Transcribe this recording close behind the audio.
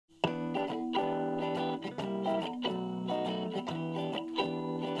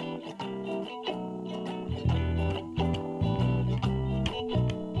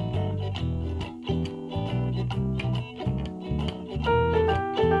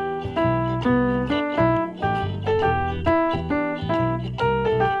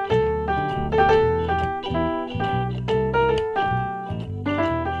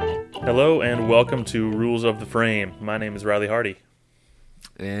Hello and welcome to Rules of the Frame. My name is Riley Hardy.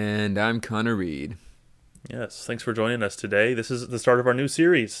 And I'm Connor Reed. Yes, thanks for joining us today. This is the start of our new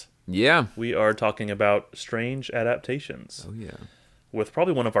series. Yeah. We are talking about strange adaptations. Oh, yeah. With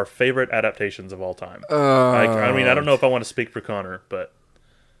probably one of our favorite adaptations of all time. I mean, I don't know if I want to speak for Connor, but...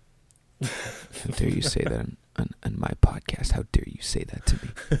 How dare you say that on my podcast? How dare you say that to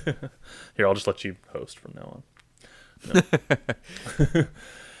me? Here, I'll just let you host from now on. No.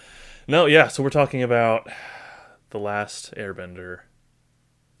 No, yeah, so we're talking about The Last Airbender,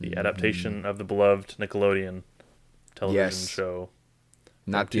 the adaptation of the beloved Nickelodeon television show.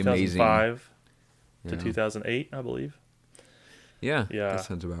 Not the 2005 amazing. to 2008, I believe. Yeah, Yeah. that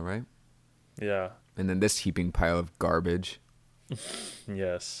sounds about right. Yeah, And then this heaping pile of garbage.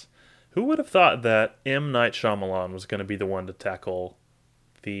 yes. Who would have thought that M. Night Shyamalan was going to be the one to tackle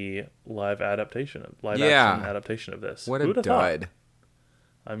the live action adaptation of this? What Who a would have thought? dud.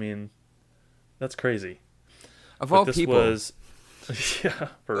 I mean, that's crazy. Of But all this people. was, yeah,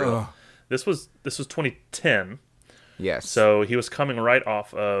 for real. Ugh. This was 2010. Yes. So he was coming right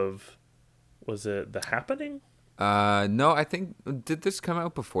off of, was it The Happening? No, I think, did this come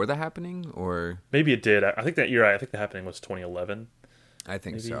out before The Happening? Or Maybe it did. I think that you're right. I think The Happening was 2011. I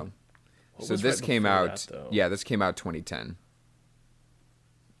think Maybe. so. What So was this right came before out, that, though? yeah, this came out 2010.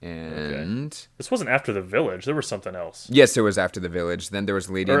 And This wasn't after The Village. There was something else. yes, it was after The Village. Then there was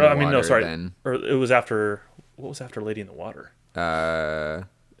Lady in Or the I mean, Water. no, sorry. Then, Or it was after. What was after Lady in the Water?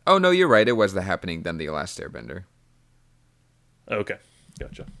 oh no, you're right. It was The Happening, then The Last Airbender. Okay,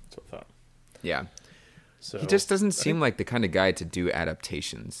 gotcha. That's what I thought. Yeah. So He just doesn't seem like the kind of guy to do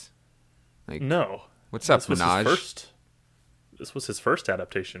adaptations. Like, no. what's up, This was Minaj? This was his first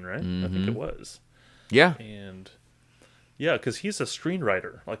adaptation, right? I think it was. Yeah. And yeah, because he's a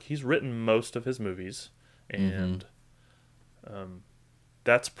screenwriter. Like he's written most of his movies, and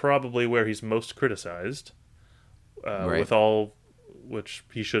that's probably where he's most criticized. Right. With all, which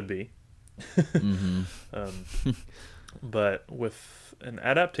he should be. But with an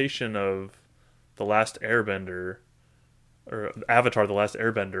adaptation of The Last Airbender, or Avatar: The Last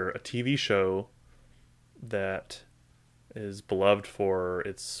Airbender, a TV show that is beloved for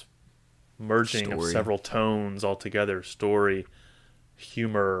its merging of Story. several tones all together, story,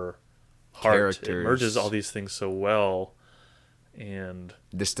 humor, heart. It Characters. merges all these things so well, and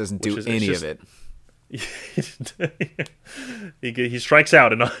This doesn't Which do is- any it's of it. he strikes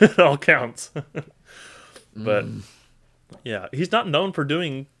out in all counts. But yeah, he's not known for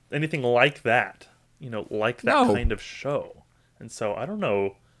doing anything like that. Like that No. kind of show. And so I don't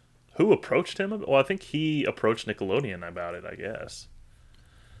know who approached him. Well, I think he approached Nickelodeon about it, I guess.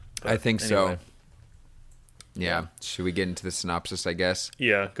 I think anyway. so. Yeah. Should we get into the synopsis, I guess?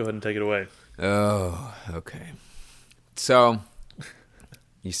 Yeah, go ahead and take it away. Oh, okay. So,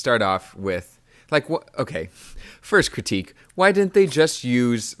 you start off with, like, what? Okay. First critique. Why didn't they just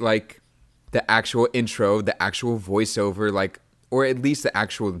use, like, the actual intro, the actual voiceover, like, or at least the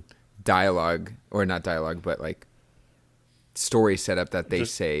actual dialogue, or not dialogue, but, like, story setup that they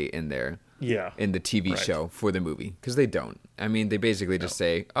say in there. Yeah. In the TV Right. show for the movie, because they don't. I mean, they basically just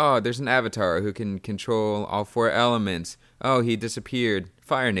say, oh, there's an avatar who can control all four elements. Oh, he disappeared.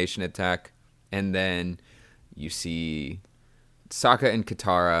 Fire Nation attack. And then you see Sokka and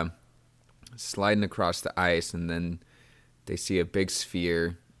Katara sliding across the ice, and then they see a big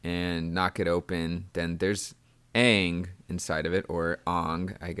sphere and knock it open. Then there's Aang inside of it, or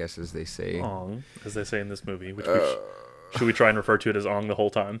Ong, I guess as they say. Ong, as they say in this movie. Which should we try and refer to it as Ong the whole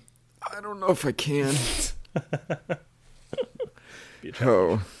time? I don't know if I can. Be a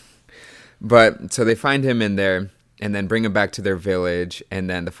challenge. Oh. But so they find him in there and then bring him back to their village, and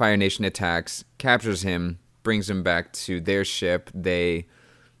then the Fire Nation attacks, captures him, brings him back to their ship. They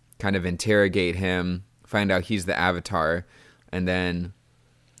kind of interrogate him, find out he's the Avatar, and then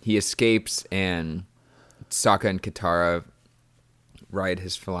he escapes, and Sokka and Katara ride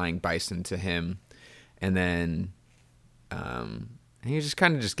his flying bison to him, and then and you just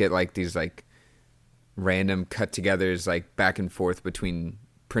kind of just get like these like random cut togethers like back and forth between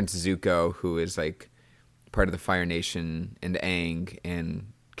Prince Zuko, who is like part of the Fire Nation, and Aang,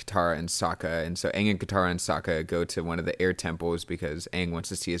 and Katara and Sokka. And so Aang and Katara and Sokka go to one of the air temples because Aang wants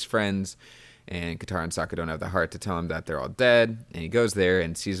to see his friends, and Katara and Sokka don't have the heart to tell him that they're all dead. And he goes there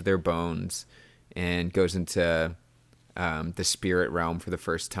and sees their bones and goes into the spirit realm for the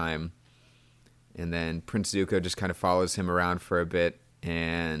first time. And then Prince Zuko just kind of follows him around for a bit.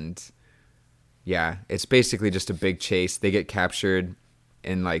 And yeah, it's basically just a big chase. They get captured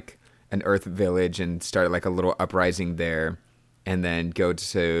in like an Earth village and start like a little uprising there. And then go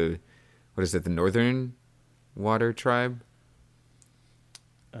to, what is it, the Northern Water Tribe?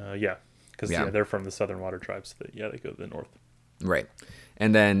 Yeah, because Yeah. they're from the Southern Water Tribes. So they go to the north. Right.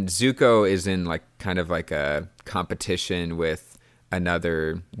 And then Zuko is in like kind of like a competition with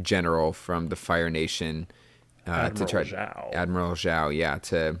another general from the Fire Nation Admiral to try Zhao. Admiral Zhao, yeah,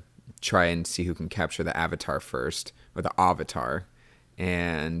 to try and see who can capture the Avatar first, or the Avatar.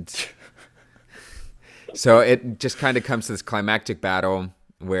 And so it just kind of comes to this climactic battle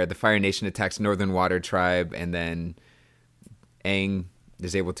where the Fire Nation attacks Northern Water Tribe, and then Aang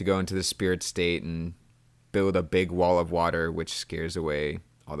is able to go into the spirit state and build a big wall of water, which scares away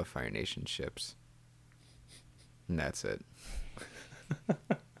all the Fire Nation ships. And that's it.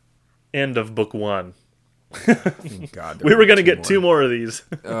 End of book 1. God, We were going to get 2 more of these.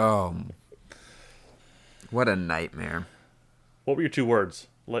 Oh, what a nightmare. What were your 2 words?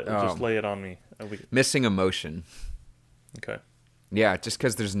 Just lay it on me. Missing emotion. Okay. Yeah, just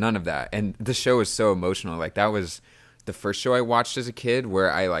because there's none of that. And the show is so emotional. Like, that was the first show I watched as a kid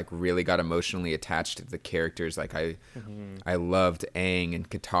where I, like, really got emotionally attached to the characters. Like, I loved Aang and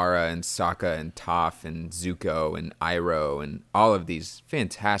Katara and Sokka and Toph and Zuko and Iroh and all of these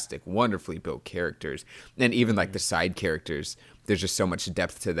fantastic, wonderfully built characters. And even, like, the side characters, there's just so much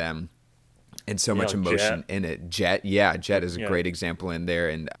depth to them. And so much emotion in it. Jet is a great example in there.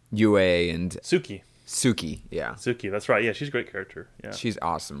 And Yue and Suki, yeah. Suki, that's right. Yeah, she's a great character. Yeah. She's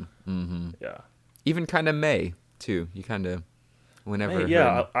awesome. Mm-hmm. Yeah. Even kind of May, too. You kind of, whenever... Hey,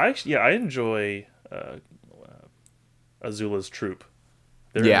 yeah, I enjoy Azula's troop.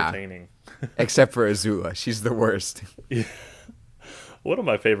 They're entertaining. Except for Azula. She's the worst. Yeah. One of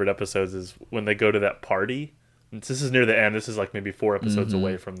my favorite episodes is when they go to that party. This is near the end. This is like maybe 4 episodes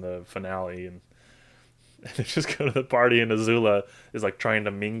away from the finale, and they just go to the party, and Azula is like trying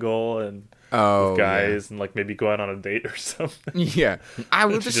to mingle and with guys and like maybe go out on a date or something. Yeah, I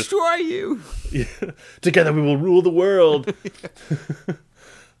will destroy you. Yeah. Together we will rule the world.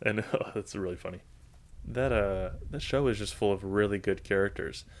 And that's really funny. That show is just full of really good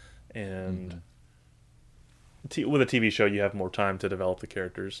characters, and with a TV show you have more time to develop the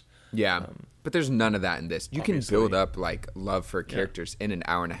characters. Yeah, but there's none of that in this. You obviously. can build up like love for characters in an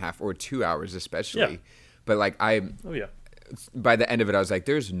hour and a half or 2 hours, especially. Yeah. But like Oh yeah. By the end of it, I was like,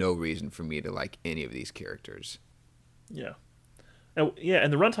 there's no reason for me to like any of these characters. Yeah. And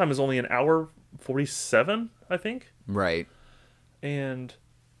the runtime is only an hour 47, I think. Right. And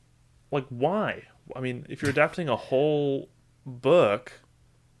like, why? I mean, if you're adapting a whole book,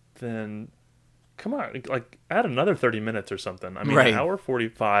 then come on, like add another 30 minutes or something. I mean, right. An hour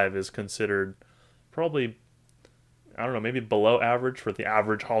 45 is considered probably, I don't know, maybe below average for the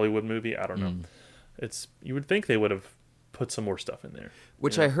average Hollywood movie. I don't know. You would think they would have put some more stuff in there.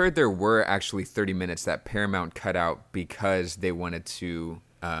 Which I heard there were actually 30 minutes that Paramount cut out because they wanted to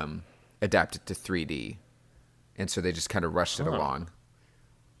adapt it to 3D. And so they just kind of rushed it along.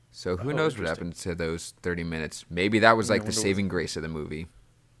 So who knows what happened to those 30 minutes. Maybe that was like the saving grace of the movie.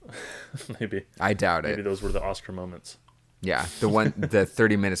 Maybe. I doubt it. Maybe those were the Oscar moments. Yeah, the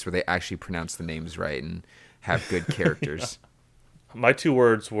 30 minutes where they actually pronounce the names right and have good characters. My 2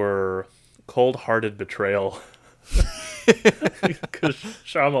 words were cold-hearted betrayal. Because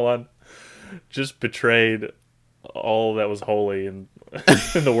Shyamalan just betrayed all that was holy in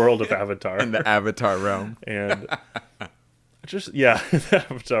the world of Avatar. In the Avatar realm. And just, the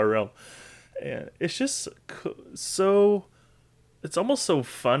Avatar realm. And it's just so... It's almost so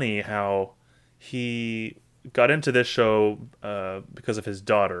funny how he got into this show because of his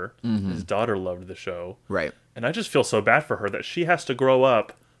daughter. His daughter loved the show. Right. And I just feel so bad for her that she has to grow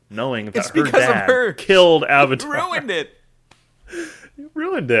up knowing that it's her because dad of her. killed Avatar. Ruined it. He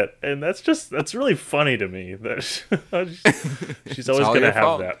ruined it. And that's really funny to me that she's always going to have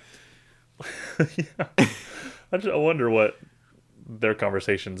fault. that. I wonder what their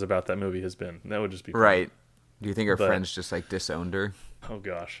conversations about that movie has been. That would just be funny. Right. Do you think her friends just like disowned her? Oh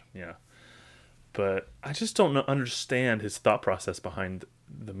gosh, yeah. But I just don't understand his thought process behind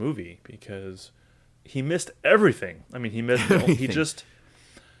the movie because he missed everything. I mean, he missed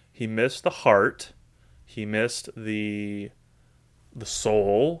he missed the heart, he missed the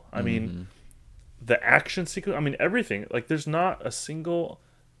soul. I mean, the action sequence. I mean, everything. Like, there's not a single.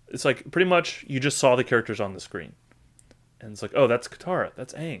 It's like pretty much you just saw the characters on the screen, and it's like, oh, that's Katara,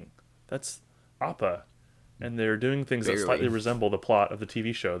 that's Aang, that's Appa. And they're doing things that slightly resemble the plot of the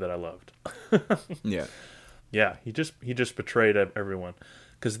TV show that I loved. Yeah. Yeah, he just betrayed everyone.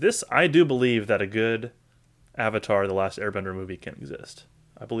 Because I do believe that a good Avatar: The Last Airbender movie can exist.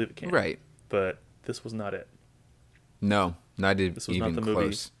 I believe it can. Right. But this was not it. No, not even This was not the close.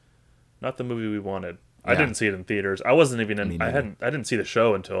 movie. Not the movie we wanted. Yeah. I didn't see it in theaters. I wasn't even Me I neither. didn't see the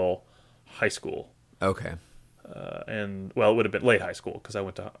show until high school. Okay. and well, it would have been late high school because I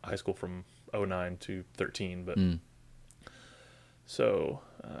went to high school from '09 to 13. But so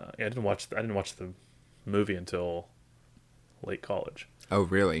yeah, I didn't watch the movie until late college. Oh,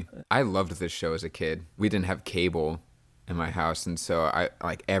 really? I loved this show as a kid. We didn't have cable in my house, and so I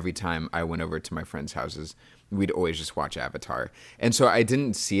like every time I went over to my friends' houses, we'd always just watch Avatar. And so I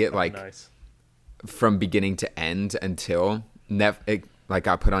didn't see it like Nice. from beginning to end until it like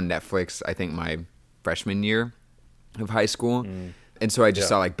got put on Netflix, I think my freshman year of high school. And so I just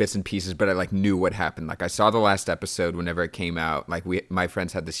saw like bits and pieces, but I like knew what happened. Like I saw the last episode whenever it came out. Like my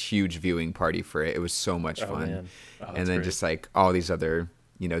friends had this huge viewing party for it. It was so much fun. Man. Oh, and that's then great. just like all these other,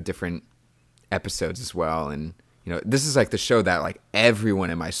 different episodes as well. And this is like the show that like everyone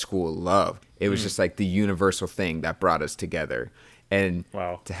in my school loved. It was just like the universal thing that brought us together. And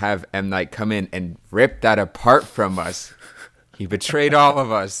Wow. to have M. Night come in and rip that apart from us, he betrayed all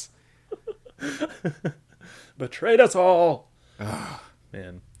of us. Betrayed us all.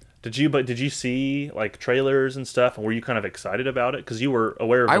 Man, did you see like trailers and stuff, and were you kind of excited about it because you were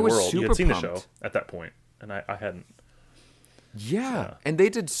aware of the I was world? You super had seen the pumped. show at that point, and I hadn't. Yeah. And they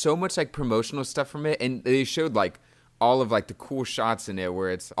did so much like promotional stuff from it, and they showed like all of like the cool shots in it where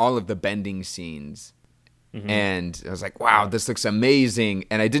it's all of the bending scenes. And I was like, wow, this looks amazing.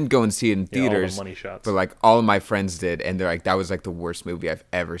 And I didn't go and see it in all the theaters, money shots. but like all of my friends did, and they're like, that was like the worst movie I've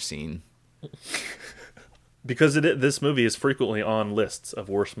ever seen. Because this movie is frequently on lists of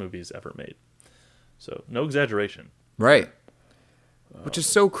worst movies ever made, so no exaggeration. Right. Which is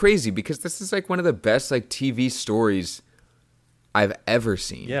so crazy because this is like one of the best like TV stories I've ever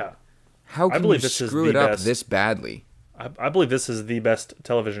seen. Yeah, How I can you believe this is screw the it up best. this badly? I believe this is the best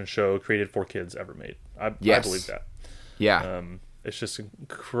television show created for kids ever made. I Yes. believe that. Yeah. It's just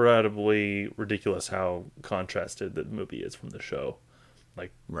incredibly ridiculous how contrasted the movie is from the show.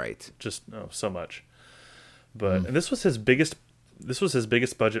 Like, Right. just so much. But and this was his biggest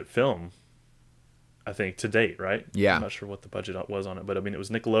budget film, I think, to date, right? Yeah. I'm not sure what the budget was on it, but I mean it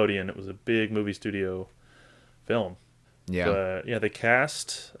was Nickelodeon. It was a big movie studio film. Yeah. But yeah, they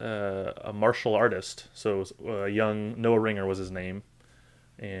cast a martial artist. So it was, young Noah Ringer was his name,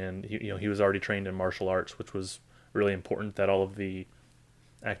 and he was already trained in martial arts, which was really important that all of the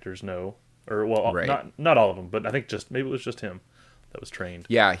actors know, or well, Right. not all of them, but I think maybe it was just him that was trained.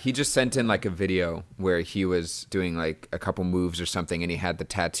 Yeah, he just sent in like a video where he was doing like a couple moves or something, and he had the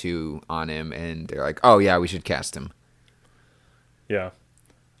tattoo on him, and they're like, "Oh yeah, we should cast him." Yeah,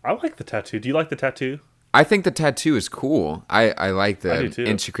 I like the tattoo. Do you like the tattoo? I think the tattoo is cool. I like I do the too.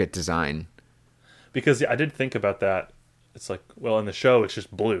 intricate design. Because I did think about that. It's like, well, in the show, it's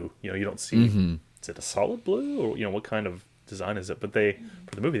just blue. You don't see. Is it a solid blue, or what kind of design is it? But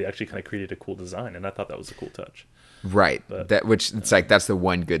for the movie, they actually kind of created a cool design, and I thought that was a cool touch. Right. But- It's like that's the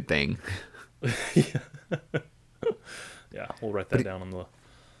one good thing. Yeah, we'll write that down on the.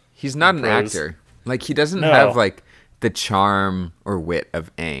 He's not an Pros. actor. Like he doesn't No. have like the charm or wit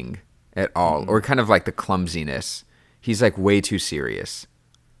of Aang at all, or kind of like the clumsiness. He's like way too serious.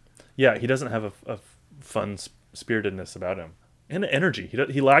 Yeah, he doesn't have a fun spiritedness about him, and energy.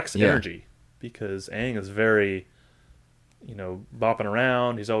 He lacks Yeah. energy because Aang is very, bopping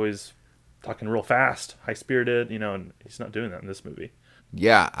around. He's always talking real fast, high spirited. And he's not doing that in this movie.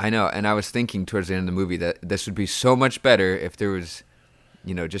 Yeah, I know. And I was thinking towards the end of the movie that this would be so much better if there was,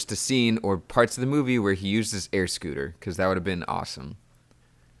 just a scene or parts of the movie where he used his air scooter, because that would have been awesome.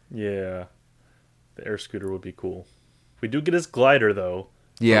 Yeah, the air scooter would be cool. We do get his glider though.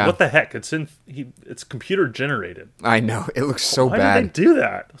 Yeah. But what the heck? It's computer generated. I know. It looks so Why bad. did they do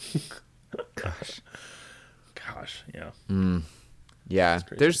that? Gosh, yeah. Yeah,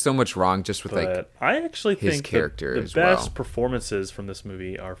 crazy. there's so much wrong just with But like I actually his think character the as best well. performances from this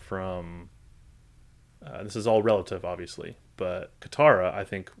movie are from. This is all relative, obviously, but Katara, I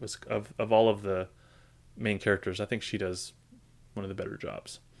think, was of all of the main characters, I think she does one of the better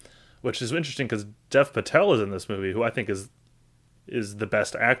jobs. Which is interesting because Dev Patel is in this movie, who I think is the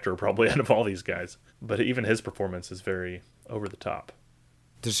best actor probably out of all these guys. But even his performance is very over the top.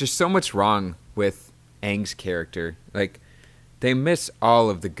 there's just so much wrong with Aang's character. Like they miss all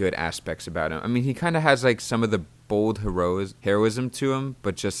of the good aspects about him. I mean, he kind of has like some of the bold heroism to him,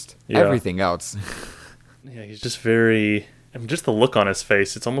 but just Yeah. everything else. Yeah, he's just very. I mean, just the look on his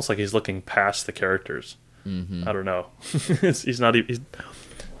face. It's almost like he's looking past the characters. I don't know.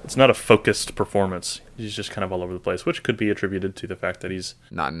 It's not a focused performance. He's just kind of all over the place, which could be attributed to the fact that he's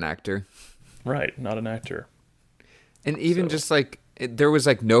Not an actor. not an actor. And even So- just like there was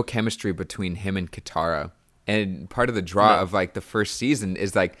like no chemistry between him and Katara. And part of the draw No. of like the first season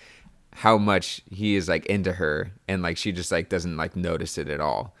is like how much he is like into her, and like she just like doesn't like notice it at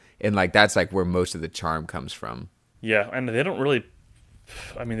all. And like that's like where most of the charm comes from. Yeah, and they don't really.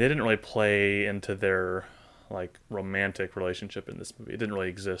 I mean, they didn't really play into their like romantic relationship in this movie. It didn't really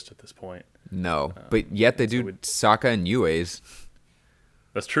exist at this point. No, but yet they do Sokka and Yue's.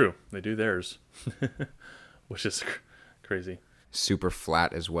 That's true. They do theirs, which is crazy. Super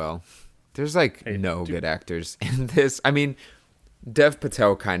flat as well. There's like Hey, good actors in this. I mean, Dev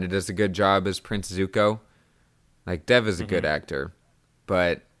Patel kind of does a good job as Prince Zuko. Like Dev is a good actor,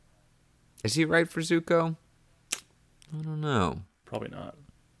 but is he right for Zuko? I don't know. Probably not.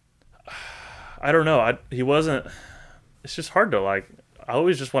 I don't know. He wasn't. It's just hard to like. I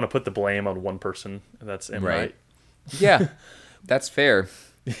always just want to put the blame on one person, and that's M. Night. Yeah, that's fair.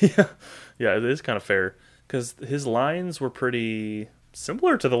 Yeah, it is kind of fair because his lines were pretty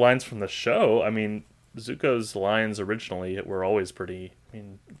similar to the lines from the show. I mean, Zuko's lines originally were always pretty,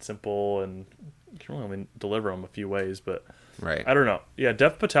 simple, and you can only deliver them a few ways. But Right. I don't know. Yeah,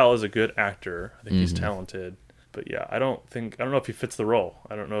 Dev Patel is a good actor. I think he's talented. But yeah, I don't know if he fits the role.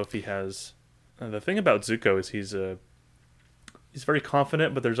 I don't know if he has. The thing about Zuko is he's very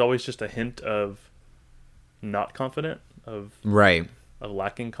confident, but there's always just a hint of not confident, of Right.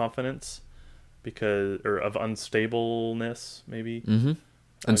 lacking confidence, or of unstableness maybe. Mm-hmm. He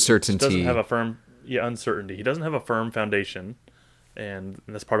Uncertainty. doesn't have a firm uncertainty. He doesn't have a firm foundation, and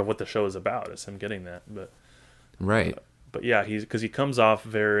that's part of what the show is about. Is him getting that, but Right. but yeah, because he comes off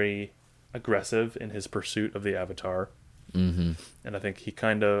very aggressive in his pursuit of the Avatar. Mm-hmm. And I think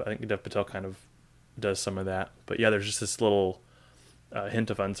Dev Patel kind of does some of that. But yeah, there's just this little hint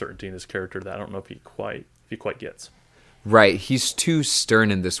of uncertainty in his character that I don't know if he quite gets. Right. He's too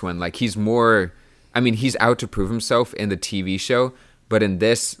stern in this one. Like he's more. I mean, he's out to prove himself in the TV show, but in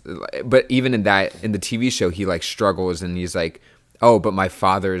this, but even in the TV show, he like struggles and he's like, oh, but my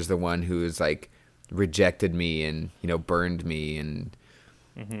father is the one who is like rejected me and burned me and.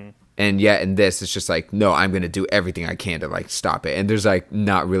 Mm-hmm. And yet in this, it's just like, no, I'm going to do everything I can to like stop it. And there's like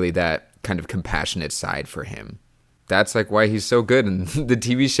not really that kind of compassionate side for him. That's like why he's so good in the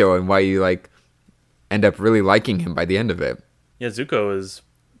TV show and why you like end up really liking him by the end of it. Yeah, Zuko is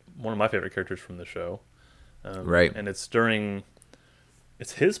one of my favorite characters from the show. Right. And it's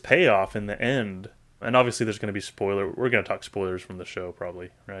his payoff in the end. And obviously there's going to be we're going to talk spoilers from the show probably,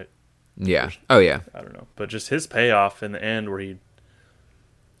 right? Yeah. Oh yeah. I don't know. But just his payoff in the end where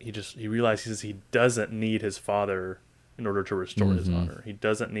he realizes he doesn't need his father in order to restore his honor. He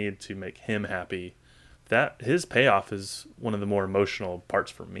doesn't need to make him happy. That his payoff is one of the more emotional parts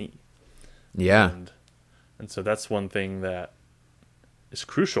for me. Yeah. And so that's one thing that is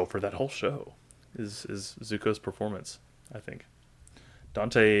crucial for that whole show is Zuko's performance, I think.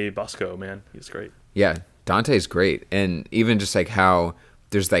 Dante Bosco, man, he's great. Yeah. Dante's great. And even just like how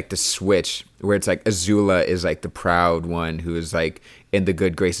there's like the switch where it's like Azula is like the proud one who is like in the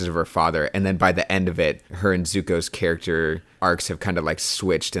good graces of her father. And then by the end of it, her and Zuko's character arcs have kind of like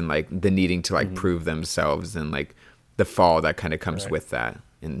switched and like the needing to like prove themselves and like the fall that kind of comes with that.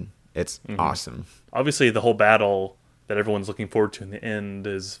 And it's awesome. Obviously the whole battle that everyone's looking forward to in the end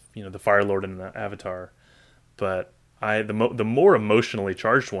is, the Fire Lord and the Avatar. But the more emotionally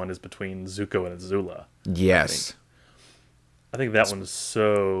charged one is between Zuko and Azula. Yes. I think that one is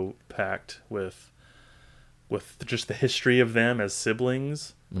so packed with just the history of them as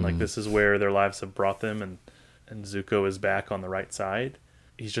siblings. And like this is where their lives have brought them, and Zuko is back on the right side.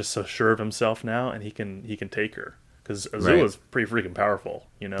 He's just so sure of himself now, and he can take her because Azula is pretty freaking powerful,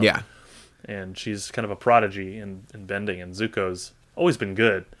 Yeah. And she's kind of a prodigy in bending, and Zuko's always been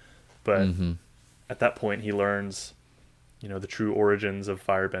good, but at that point he learns, the true origins of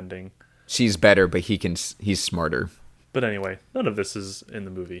firebending. She's better, but he's smarter. But anyway, none of this is in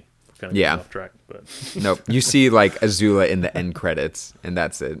the movie. Kind of getting off track, but Nope. You see like Azula in the end credits, and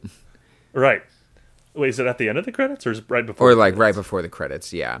that's it. Right. Wait, is it at the end of the credits or is it right before? Or like right before the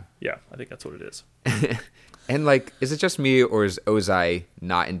credits, yeah. Yeah, I think that's what it is. And like, is it just me or is Ozai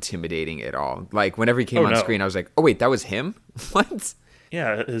not intimidating at all? Like whenever he came on screen, I was like, oh wait, that was him? What?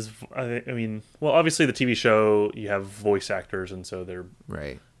 Yeah, well, obviously the TV show, you have voice actors, and so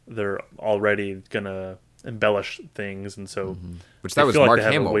they're already gonna embellish things, and so which that was Mark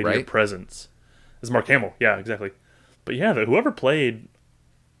Hamill, right? Presence is Mark Hamill, yeah, exactly. But yeah, whoever played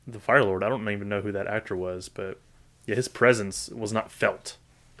the Fire Lord, I don't even know who that actor was, but yeah, his presence was not felt.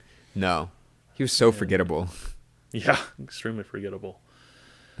 No, he was so forgettable. Yeah, extremely forgettable.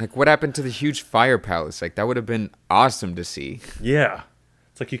 Like, what happened to the huge fire palace? Like, that would have been awesome to see. Yeah,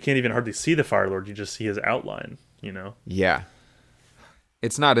 it's like you can't even hardly see the Fire Lord; you just see his outline. Yeah.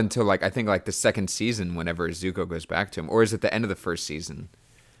 It's not until, like, I think, like, the second season whenever Zuko goes back to him. Or is it the end of the first season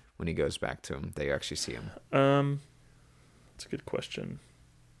when he goes back to him, they actually see him? That's a good question.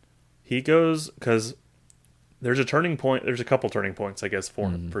 he goes because there's a turning point. There's a couple turning points, I guess, for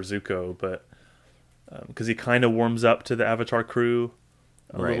Zuko, but because he kind of warms up to the Avatar crew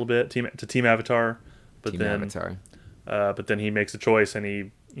a little bit, Team Avatar, but then he makes a choice and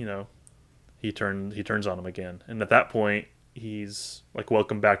he turns on him again, and at that point he's like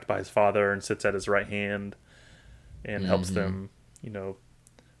welcomed back by his father and sits at his right hand and helps them,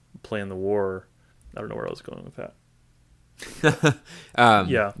 plan the war. I don't know where I was going with that.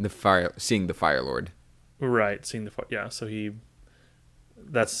 Seeing the Fire Lord. Right, seeing the so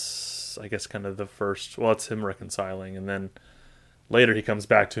that's I guess kind of the first. Well, it's him reconciling, and then later he comes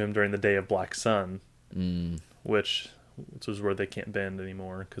back to him during the Day of Black Sun, which is where they can't bend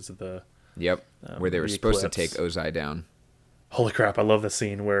anymore because of the where they were supposed to take Ozai down. Holy crap! I love the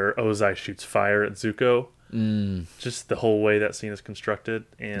scene where Ozai shoots fire at Zuko. Just the whole way that scene is constructed,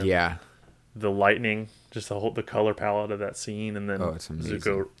 and the lightning, just the color palette of that scene, and then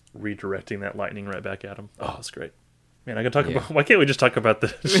Zuko redirecting that lightning right back at him. Oh, it's great. Man, I can talk about. Why can't we just talk about the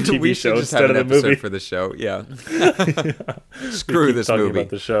TV show instead of the movie for the show? Yeah. Screw this movie. About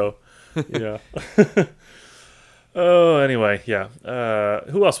the show. Yeah. Oh, anyway, yeah.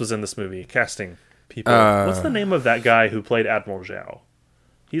 Who else was in this movie? Casting people. What's the name of that guy who played Admiral Zhao?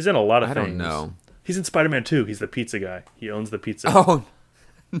 He's in a lot of things. I don't know. He's in Spider-Man 2. He's the pizza guy. He owns the pizza. Oh,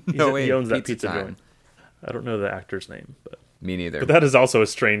 no way. He owns that pizza joint. I don't know the actor's name, but me neither. But that is also a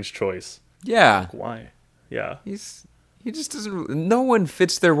strange choice. Yeah. Like, why? Yeah. He just doesn't. No one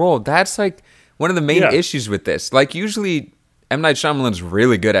fits their role. That's like one of the main issues with this. Like usually, M. Night Shyamalan's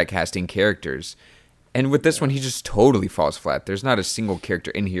really good at casting characters, and with this one, he just totally falls flat. There's not a single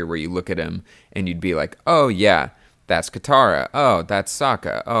character in here where you look at him and you'd be like, "Oh yeah, that's Katara. Oh, that's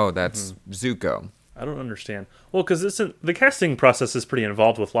Sokka. Oh, that's Zuko." I don't understand. Well, because the casting process is pretty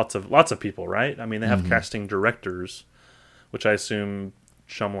involved with lots of people, right? I mean, they have casting directors, which I assume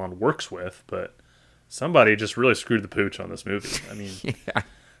Shyamalan works with, but somebody just really screwed the pooch on this movie.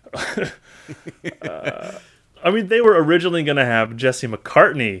 I mean, they were originally going to have Jesse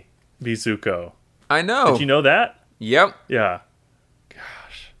McCartney be Zuko. I know. Did you know that? Yep. Yeah.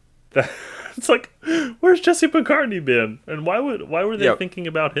 Gosh, it's like, where's Jesse McCartney been? And why were they thinking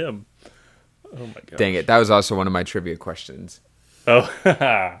about him? Oh my god! Dang it! That was also one of my trivia questions. Oh,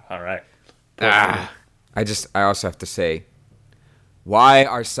 all right. I also have to say, why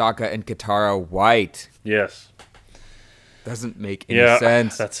are Sokka and Katara white? Yes. Doesn't make any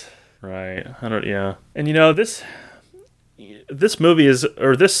sense. That's right. And this movie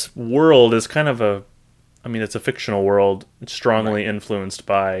this world is kind of it's a fictional world. It's strongly influenced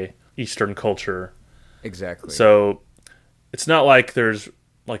by Eastern culture. Exactly. So it's not like there's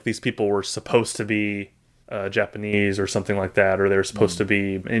like these people were supposed to be Japanese or something like that, or they're supposed to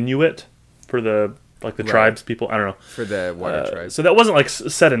be Inuit for the tribes people. I don't know. For the water tribes. So that wasn't like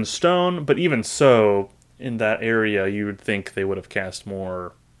set in stone, but even so, in that area, you would think they would have cast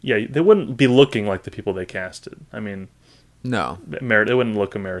more. Yeah, they wouldn't be looking like the people they casted. I mean, no, they wouldn't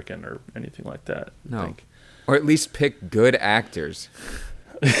look American or anything like that. No, I think. Or at least pick good actors.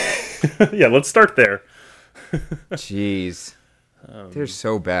 Yeah, let's start there. Jeez. They're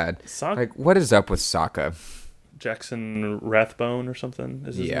so bad. Like, what is up with Sokka? Jackson Rathbone or something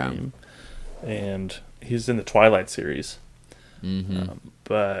is his name. And he's in the Twilight series.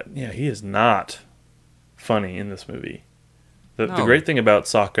 But, yeah, he is not funny in this movie. The great thing about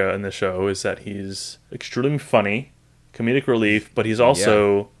Sokka in the show is that he's extremely funny, comedic relief, but he's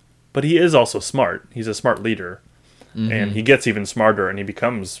also... But he is also smart. He's a smart leader. And he gets even smarter, and he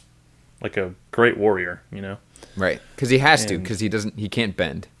becomes like a great warrior, Right, because he has to, because he can't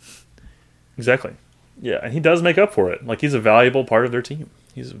bend. Exactly. Yeah, and he does make up for it. Like, he's a valuable part of their team.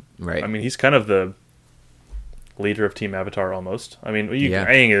 Right. I mean, he's kind of the leader of Team Avatar almost. I mean,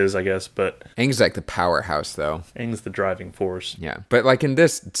 Aang is, I guess, but... Aang's like the powerhouse, though. Aang's the driving force. Yeah, but like in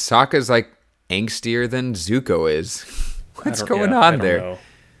this, Sokka's like angstier than Zuko is. What's going on there? Know.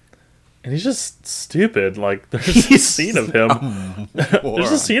 And he's just stupid. Like, there's a scene of him.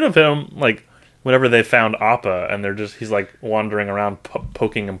 There's a scene of him, like, whenever they found Appa, and he's like wandering around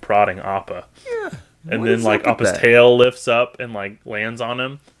poking and prodding Appa. Yeah. And then like Appa's tail lifts up and like lands on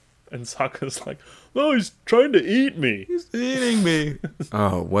him, and Sokka's like, "Oh, he's trying to eat me. He's eating me."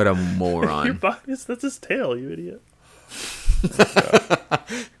 Oh, what a moron! That's his tail, you idiot.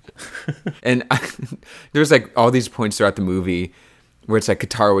 And there's like all these points throughout the movie where it's like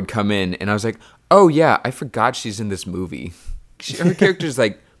Katara would come in, and I was like, "Oh yeah, I forgot she's in this movie." Her character's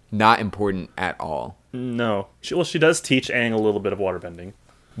like not important at all. No, she does teach Aang a little bit of waterbending.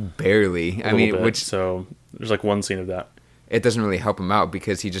 Barely. So there's like one scene of that. It doesn't really help him out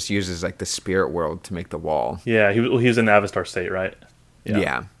because he just uses like the spirit world to make the wall. Yeah, he was in the Avastar state, right?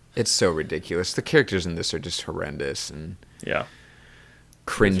 Yeah. It's so ridiculous. The characters in this are just horrendous and Yeah.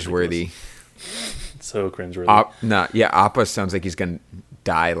 cringeworthy. It's so cringeworthy. Appa sounds like he's gonna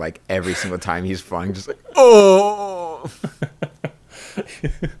die like every single time he's flying. Just like, oh.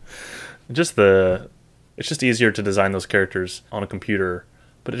 It's just easier to design those characters on a computer,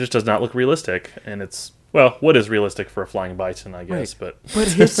 but it just does not look realistic. And it's, well, what is realistic for a flying bison, I guess, Right. but But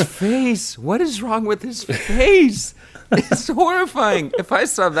his face, what is wrong with his face? It's horrifying. If I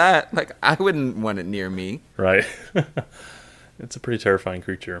saw that, like, I wouldn't want it near me. right. It's a pretty terrifying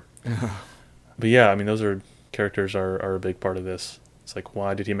creature. But yeah, I mean, those are characters are a big part of this. It's like,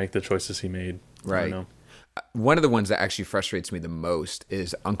 why did he make the choices he made? I Right. don't know. One of the ones that actually frustrates me the most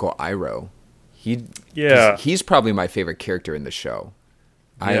is Uncle Iroh. Yeah. He's probably my favorite character in the show.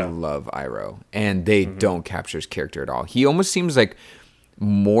 I Yeah. love Iroh, and they don't capture his character at all. He almost seems like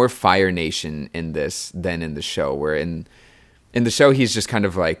more Fire Nation in this than in the show, where in the show he's just kind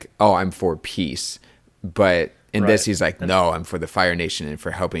of like, oh, I'm for peace, but in this Right. he's like, no, I'm for the Fire Nation and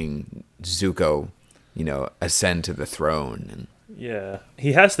for helping Zuko, ascend to the throne. And Yeah.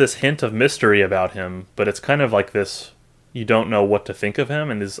 He has this hint of mystery about him, but it's kind of like this, you don't know what to think of him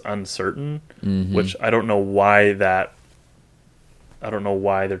and is uncertain, which I don't know why they're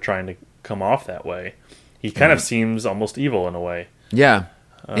trying to come off that way. He kind of seems almost evil in a way. yeah,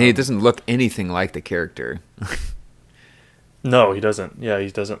 and he doesn't look anything like the character. No, he doesn't. Yeah, he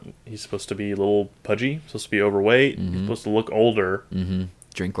doesn't. He's supposed to be a little pudgy, supposed to be overweight. He's supposed to look older.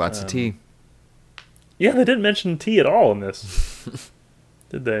 Drink lots of tea. Yeah, they didn't mention tea at all in this.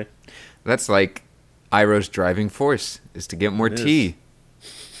 Did they? That's like Iroh's driving force, is to get more It is. tea.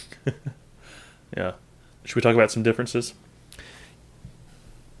 Yeah. Should we talk about some differences?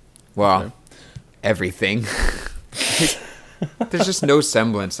 Well, Okay. everything. There's just no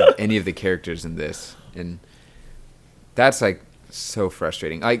semblance of any of the characters in this, and that's like so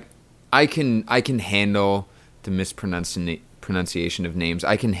frustrating. I can handle the mispronunciation of names.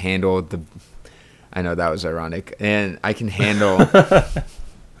 I can handle the. I know that was ironic, and I can handle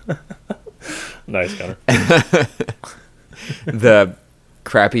Nice, Connor. the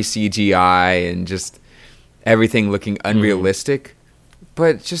crappy CGI and just everything looking unrealistic.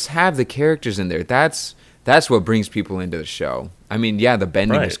 But just have the characters in there. That's what brings people into the show. I mean, yeah, the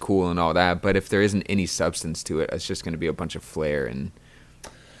bending is Right. cool and all that, but if there isn't any substance to it, it's just going to be a bunch of flair and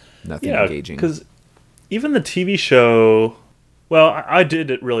nothing Yeah, engaging. because even the TV show, well, I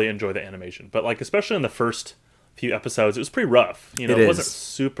did really enjoy the animation, but like especially in the first few episodes, it was pretty rough. It It wasn't is.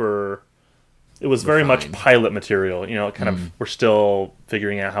 super. It was very much Refined. pilot material. It kind of we're still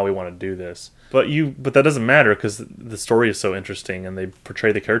figuring out how we want to do this, but that doesn't matter because the story is so interesting and they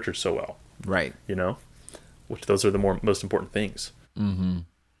portray the characters so well. Right. Which those are the most important things.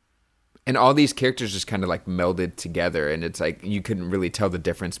 And all these characters just kind of like melded together, and it's like you couldn't really tell the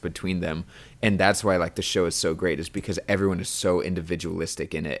difference between them. And that's why like the show is so great, is because everyone is so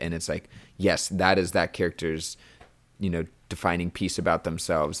individualistic in it, and it's like, yes, that is that character's defining piece about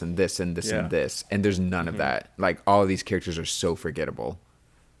themselves, and this and this Yeah. and this, and there's none of that. Like all of these characters are so forgettable.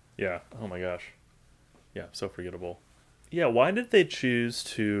 Yeah. Oh my gosh. Yeah. So forgettable. Yeah. Why did they choose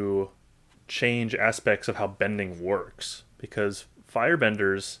to change aspects of how bending works? Because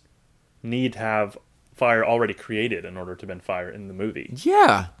firebenders need to have fire already created in order to bend fire in the movie.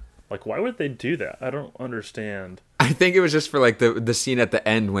 Yeah. Like, why would they do that? I don't understand. I think it was just for like the scene at the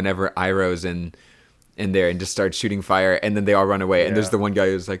end whenever Iroh's in there and just starts shooting fire, and then they all run away, and there's Yeah. the one guy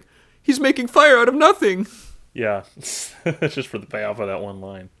who's like, he's making fire out of nothing. Yeah. It's just for the payoff of that one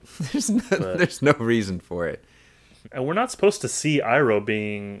line. There's no reason for it. And we're not supposed to see Iroh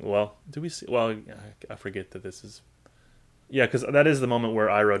being, well, do we see? Well, I forget that this is. Yeah, because that is the moment where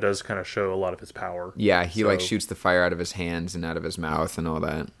Iroh does kind of show a lot of his power. Yeah, he like So- shoots the fire out of his hands and out of his mouth and all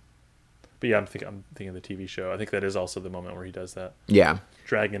that. But yeah, I'm thinking of the TV show. I think that is also the moment where he does that. Yeah,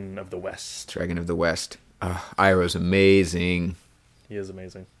 Dragon of the West. Dragon of the West. Iroh's amazing. He is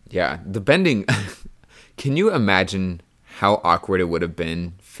amazing. Yeah, the bending. Can you imagine how awkward it would have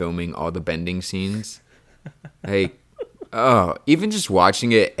been filming all the bending scenes? Like, even just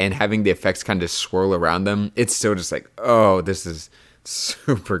watching it and having the effects kind of swirl around them, it's still just like, oh, this is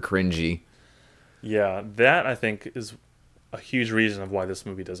super cringy. Yeah, that I think is a huge reason of why this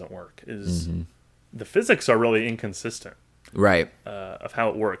movie doesn't work. Is the physics are really inconsistent Right. of how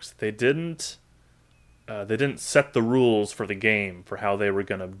it works. They didn't set the rules for the game for how they were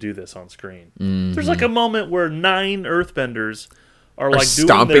going to do this on screen. There's like a moment where 9 Earthbenders are like doing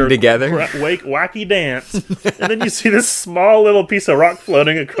stomping their together. wacky dance, and then you see this small little piece of rock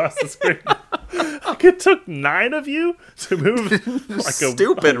floating across the screen. Like it took 9 of you to move like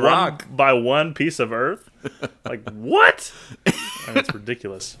Stupid rock. by one piece of Earth. Like what? and it's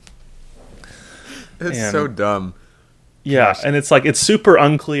ridiculous. It's so dumb. Yeah, and it's like it's super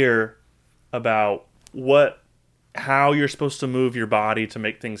unclear about how you're supposed to move your body to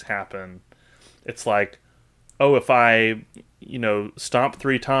make things happen. It's like, oh, if I, stomp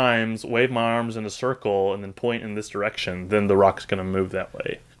 3 times, wave my arms in a circle, and then point in this direction, then the rock's going to move that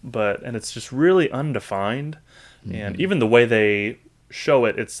way. And it's just really undefined, and even the way they show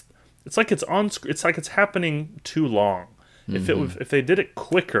it, it's like it's on. It's like it's happening too long. If they did it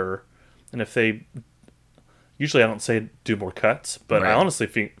quicker, and if they usually I don't say do more cuts, but I honestly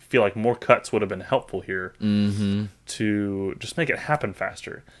feel like more cuts would have been helpful here to just make it happen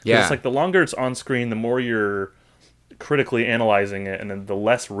faster. Yeah. It's like the longer it's on screen, the more you're critically analyzing it, and then the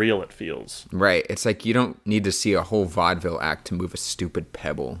less real it feels. Right. It's like you don't need to see a whole vaudeville act to move a stupid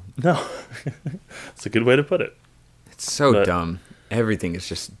pebble. No. It's a good way to put it. It's so dumb. Everything is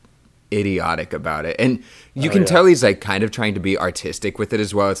just idiotic about it. And you can tell he's like kind of trying to be artistic with it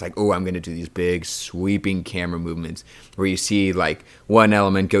as well. It's like, oh, I'm going to do these big sweeping camera movements where you see like one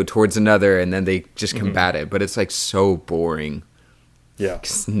element go towards another and then they just combat it. But it's like so boring. Yeah.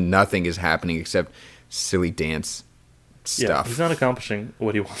 'Cause nothing is happening except silly dance stuff. Yeah, he's not accomplishing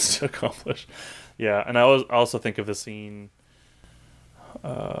what he wants to accomplish. Yeah, and I also think of the scene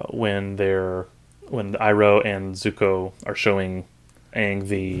when Iroh and Zuko are showing Aang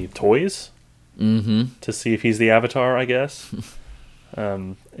the toys to see if he's the Avatar, I guess.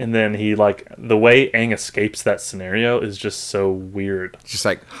 And then he the way Aang escapes that scenario is just so weird. Just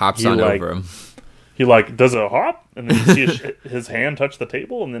like hops over him. He does a hop, and then you see his hand touch the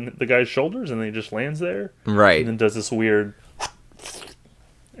table, and then the guy's shoulders, and then he just lands there. Right. And then does this weird,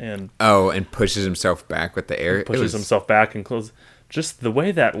 and pushes himself back with the air. Pushes himself back and closes. Just the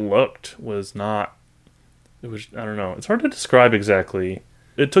way that looked was not. It was, I don't know. It's hard to describe exactly.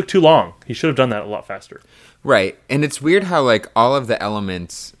 It took too long. He should have done that a lot faster. Right. And it's weird how all of the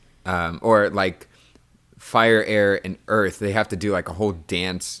elements, or fire, air, and earth, they have to do a whole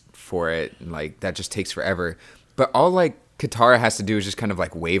dance for it. And that just takes forever. But all Katara has to do is just kind of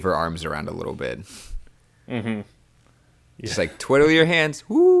wave her arms around a little bit. Mm-hmm. Yeah. Just twiddle your hands.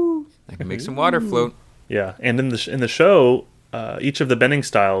 Woo! I can make some water float. Yeah. And in the show, each of the bending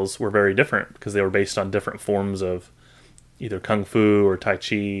styles were very different because they were based on different forms of either kung fu or tai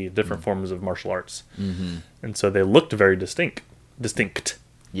chi, different forms of martial arts. Mm-hmm. And so they looked very distinct.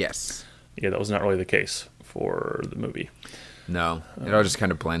 Yes. Yeah, that was not really the case for the movie. No, it all just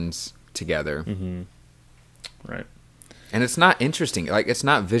kind of blends together. Mm-hmm. Right. And it's not interesting. It's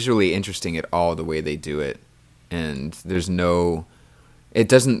not visually interesting at all the way they do it. And there's no... It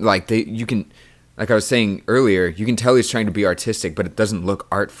doesn't, you can... Like I was saying earlier, you can tell he's trying to be artistic, but it doesn't look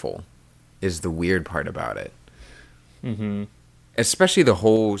artful, is the weird part about it. Mm-hmm. Especially the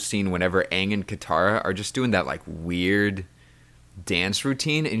whole scene whenever Aang and Katara are just doing that, weird dance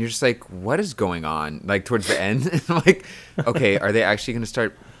routine, and you're just like, what is going on? Towards the end, and I'm like, okay, are they actually going to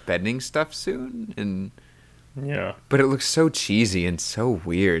start bending stuff soon? And yeah. But it looks so cheesy and so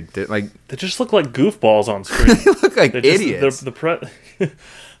weird. They just look like goofballs on screen. They look like idiots.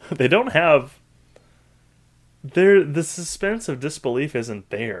 They don't have... The suspense of disbelief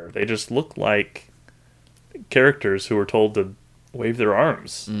isn't there. They just look like characters who were told to wave their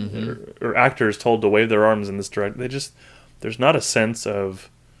arms, or actors told to wave their arms in this direction. There's not a sense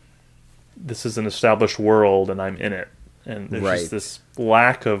of this is an established world and I'm in it, and there's just this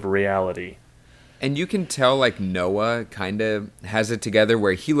lack of reality. And you can tell Noah kind of has it together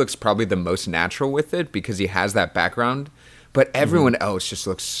where he looks probably the most natural with it because he has that background. But everyone else just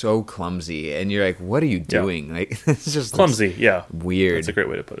looks so clumsy, and you're like, "What are you doing?" Yeah. It's just clumsy. Yeah, weird. That's a great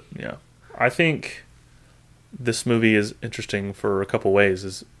way to put it. Yeah, I think this movie is interesting for a couple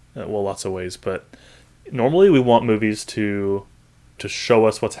ways. Lots of ways. But normally we want movies to show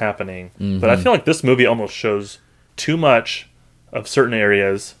us what's happening. Mm-hmm. But I feel like this movie almost shows too much of certain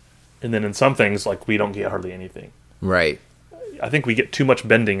areas, and then in some things, we don't get hardly anything. Right. I think we get too much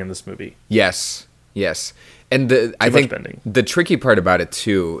bending in this movie. Yes. And I think the tricky part about it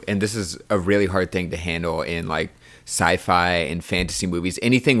too, and this is a really hard thing to handle in sci-fi and fantasy movies,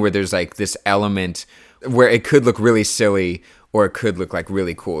 anything where there's this element where it could look really silly or it could look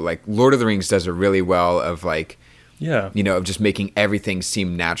really cool. Lord of the Rings does it really well of of just making everything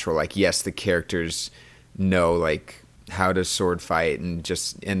seem natural. Yes, the characters know how to sword fight and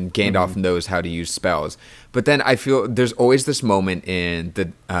Gandalf knows how to use spells. But then I feel there's always this moment in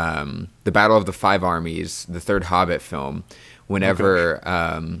the Battle of the Five Armies, the third Hobbit film, whenever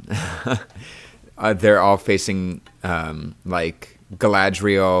they're all facing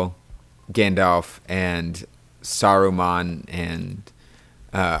Galadriel, Gandalf, and Saruman, and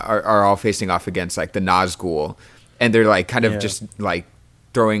are all facing off against the Nazgul. and they're like kind of Yeah. just like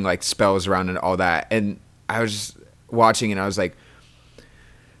throwing like spells around and all that. And I was just watching and I was like,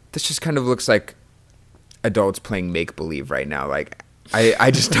 this just kind of looks like adults playing make believe right now. Like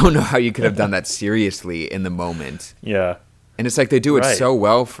I just don't know how you could have done that seriously in the moment. Yeah. And it's like they do it Right. so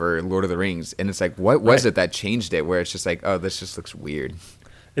well for Lord of the Rings, and it's like, what was Right. it that changed it? Where it's just like, oh, this just looks weird.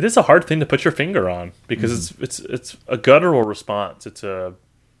 It is a hard thing to put your finger on because it's a guttural response. It's a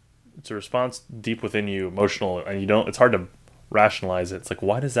response deep within you, emotional, and it's hard to rationalize it. It's like,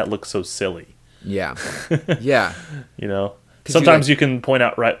 why does that look so silly? Yeah, yeah, You know, 'Cause sometimes you, you can point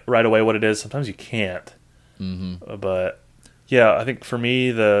out right away what it is. Sometimes you can't. But yeah, I think for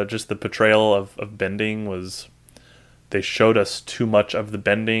me, just the portrayal of bending was, they showed us too much of the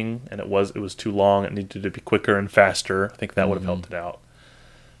bending, and it was too long. It needed to be quicker and faster. I think that would have helped it out.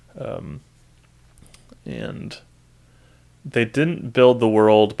 And they didn't build the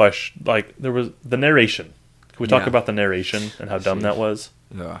world by there was the narration. Can we talk Yeah. about the narration and how dumb that was?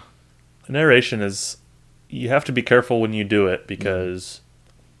 ugh. The narration is, you have to be careful when you do it because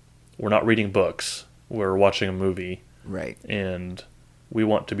we're not reading books. We're watching a movie, Right. and we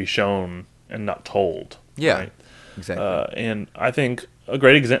want to be shown and not told. Yeah, Right? exactly. And I think a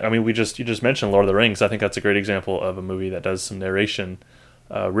great example. I mean, you just mentioned Lord of the Rings. I think that's a great example of a movie that does some narration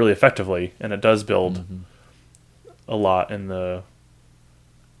really effectively, and it does build a lot in the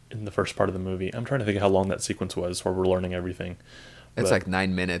first part of the movie. I'm trying to think of how long that sequence was where we're learning everything. It's but- like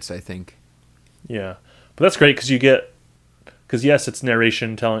 9 minutes, I think. Yeah, but that's great because yes, it's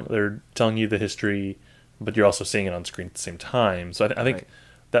narration they're telling you the history, but you're also seeing it on screen at the same time. So I think Right.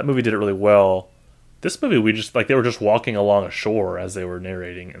 that movie did it really well. This movie, we just they were just walking along a shore as they were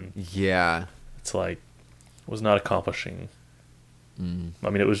narrating, and Yeah, it's like was not accomplishing. I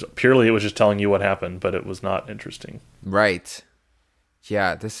mean, it was just telling you what happened, but it was not interesting. right.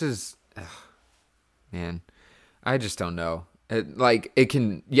 Yeah, this is, ugh, man, I just don't know.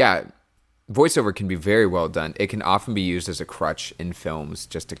 Voiceover can be very well done. It can often be used as a crutch in films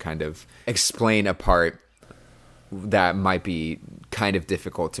just to kind of explain a part that might be kind of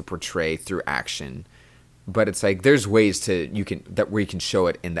difficult to portray through action. But it's like there's ways where you can show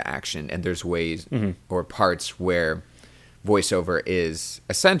it in the action, and there's ways or parts where voiceover is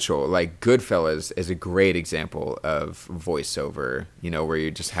essential. Like Goodfellas is a great example of voiceover, where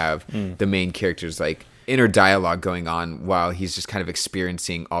you just have the main character's like inner dialogue going on while he's just kind of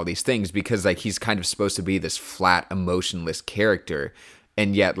experiencing all these things, because like he's kind of supposed to be this flat, emotionless character,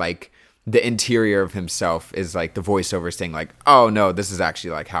 and yet like the interior of himself is like the voiceover saying like, oh no, this is actually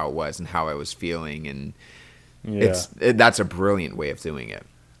like how it was and how I was feeling. And Yeah, that's a brilliant way of doing it.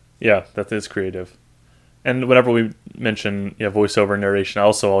 yeah, that is creative. And whenever we mention voiceover narration, I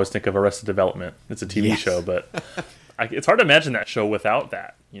also always think of Arrested Development. It's a TV Yes. show, but it's hard to imagine that show without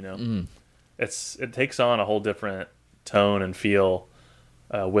that. It takes on a whole different tone and feel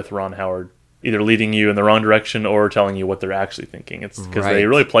with Ron Howard, either leading you in the wrong direction or telling you what they're actually thinking. It's because they Right.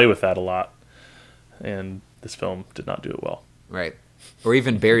 really play with that a lot, and this film did not do it well. Right. Or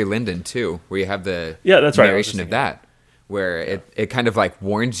even Barry Lyndon too, where you have the Yeah, that's right. I was narration just of that, where it kind of like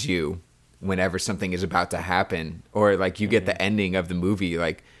warns you whenever something is about to happen, or like you get the ending of the movie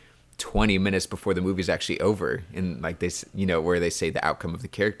like 20 minutes before the movie's actually over, and like where they say the outcome of the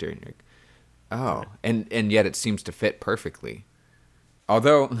character, and you're like, oh, and yet it seems to fit perfectly.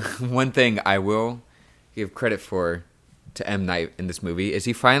 Although one thing I will give credit to M. Night in this movie is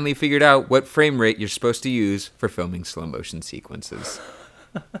he finally figured out what frame rate you're supposed to use for filming slow motion sequences.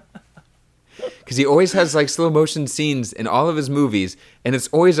 Because he always has like slow motion scenes in all of his movies, and it's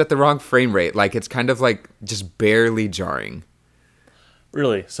always at the wrong frame rate. Like it's kind of like just barely jarring.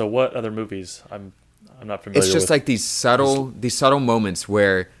 Really? So what other movies? I'm not familiar with. It's just like these subtle moments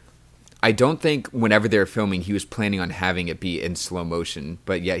where I don't think whenever they were filming he was planning on having it be in slow motion,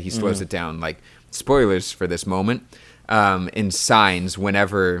 but yet he slows it down. Like spoilers for this moment. In Signs,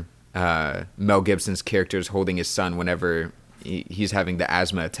 whenever Mel Gibson's character is holding his son, whenever he's having the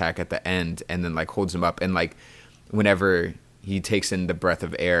asthma attack at the end, and then like holds him up, and like whenever he takes in the breath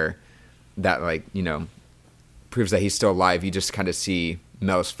of air that like proves that he's still alive, you just kind of see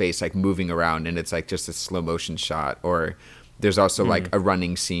Mel's face like moving around, and it's like just a slow motion shot. Or there's also like a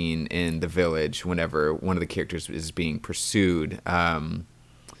running scene in The Village whenever one of the characters is being pursued. I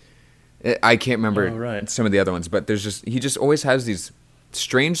can't remember some of the other ones, but he just always has these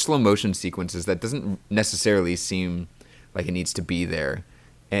strange slow motion sequences that doesn't necessarily seem like it needs to be there.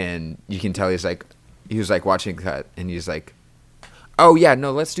 And you can tell he was like watching that, and he's like, oh yeah,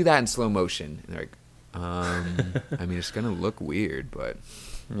 no, let's do that in slow motion. And they're like, I mean, it's gonna look weird, but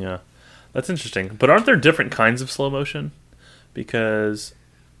Yeah, that's interesting. But aren't there different kinds of slow motion? Because,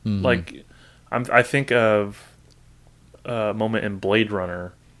 like, I think of moment in Blade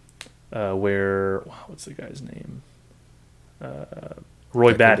Runner where what's the guy's name?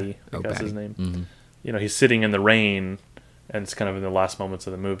 Roy Batty, I think that's his name. Mm-hmm. You know, he's sitting in the rain, and it's kind of in the last moments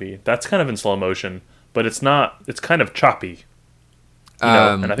of the movie. That's kind of in slow motion, but it's not. It's kind of choppy. You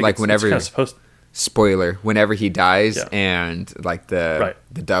know? And I think like whenever it's kind of supposed. Spoiler: whenever he dies and like the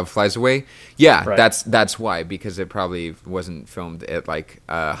dove flies away. Yeah, that's why, because it probably wasn't filmed at like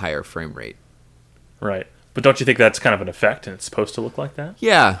a higher frame rate. Right. But don't you think that's kind of an effect, and it's supposed to look like that?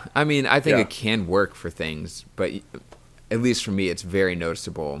 Yeah, I mean, I think it can work for things, but at least for me, it's very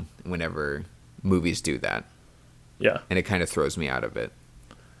noticeable whenever movies do that. Yeah. And it kind of throws me out of it.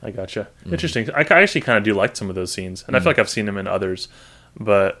 I gotcha. Interesting. I actually kind of do like some of those scenes, and I feel like I've seen them in others,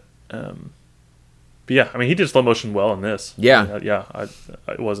 but yeah, I mean, he did slow motion well in this. Yeah.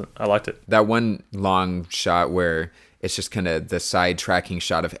 I liked it. That one long shot where it's just kind of the side tracking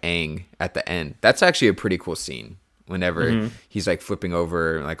shot of Aang at the end. That's actually a pretty cool scene. Whenever he's like flipping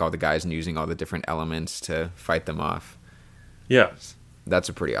over like all the guys and using all the different elements to fight them off. Yeah. That's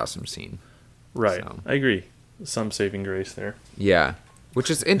a pretty awesome scene. Right. So. I agree. Some saving grace there. Yeah. Which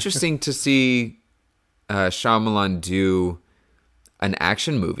is interesting to see Shyamalan do an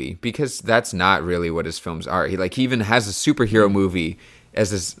action movie, because that's not really what his films are. He even has a superhero movie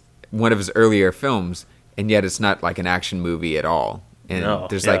as one of his earlier films, and yet it's not like an action movie at all. And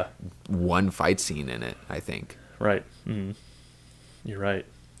there's like one fight scene in it, I think. Right. Mm. You're right.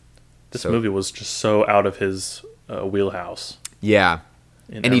 This movie was just so out of his wheelhouse. Yeah.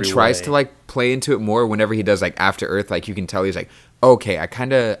 And he tries to like play into it more whenever he does like After Earth. Like you can tell he's like, okay, I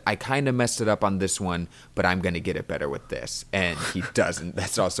kind of messed it up on this one, but I'm going to get it better with this. And he doesn't.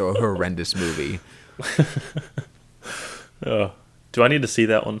 That's also a horrendous movie. Do I need to see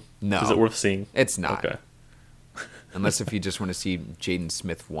that one? No. Is it worth seeing? It's not. Okay. Unless if you just want to see Jaden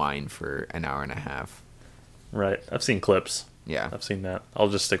Smith whine for an hour and a half. Right. I've seen clips. Yeah. I've seen that. I'll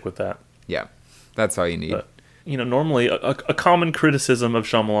just stick with that. Yeah. That's all you need. But, normally a common criticism of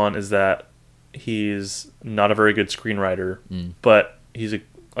Shyamalan is that he's not a very good screenwriter, but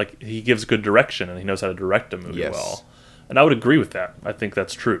he gives good direction and he knows how to direct a movie well. And I would agree with that. I think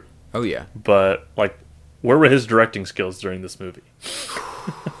that's true. Oh, yeah. But, where were his directing skills during this movie?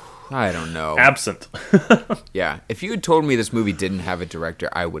 I don't know. Absent. Yeah. If you had told me this movie didn't have a director,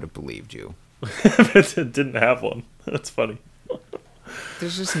 I would have believed you. It didn't have one. That's funny.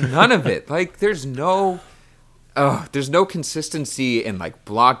 There's just none of it. There's no consistency in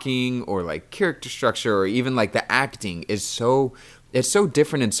blocking or character structure, or even the acting is so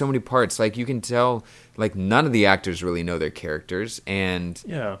different in so many parts. You can tell none of the actors really know their characters, and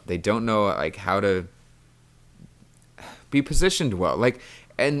they don't know how to be positioned well.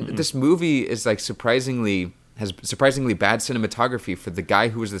 This movie is has surprisingly bad cinematography for the guy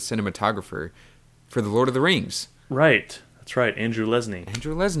who was the cinematographer for The Lord of the Rings. Right. That's right. Andrew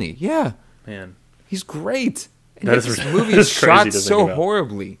Lesnie. Yeah. Man. He's great. And this movie is shot so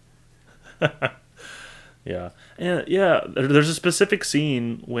horribly. Yeah. And there's a specific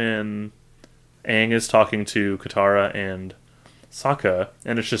scene when Aang is talking to Katara and Sokka,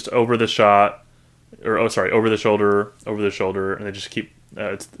 and it's just over the shoulder, and they just keep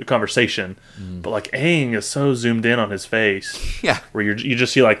it's a conversation. But Aang is so zoomed in on his face. Yeah. Where you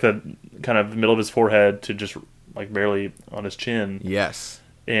just see the kind of middle of his forehead to just barely on his chin. Yes.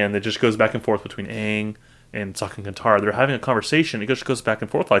 And it just goes back and forth between Aang and Sokka and Katara. They're having a conversation. It just goes back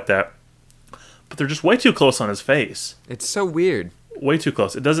and forth like that. But they're just way too close on his face. It's so weird. Way too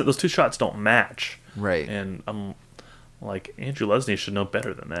close. It doesn't. Those two shots don't match. Right. And I'm Andrew Lesnie should know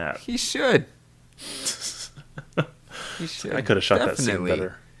better than that. He should. He should. I could have shot that scene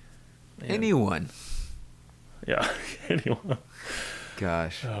better. Man. Anyone. Yeah. Anyone.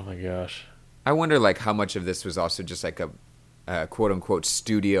 Gosh. Oh my gosh. I wonder how much of this was also just a quote unquote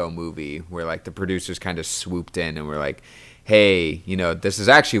studio movie where the producers kind of swooped in and were like, hey, this is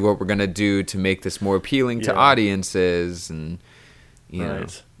actually what we're going to do to make this more appealing to audiences, and you know.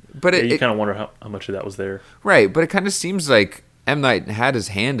 But you kind of wonder how much of that was there. Right, but it kind of seems like M. Night had his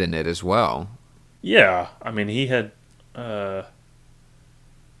hand in it as well. Yeah, I mean, he had right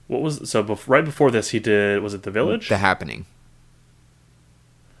before this he did, was it The Village? The Happening.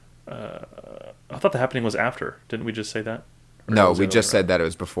 I thought The Happening was after. Didn't we just say that? No, we just said that it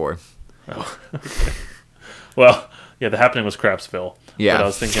was before. Oh, okay. Well, yeah, The Happening was Crapsville. Yeah. But I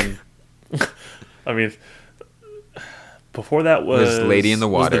was thinking, I mean, before that was Lady in the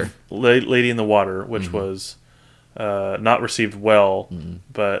Water. Lady in the Water, which was not received well,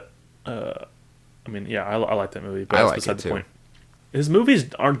 but I mean, yeah, I like that movie, but that's beside the point. His movies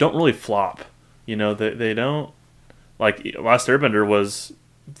don't really flop. They don't, Last Airbender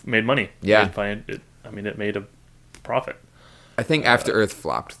made money. Yeah. It made profit. I think After Earth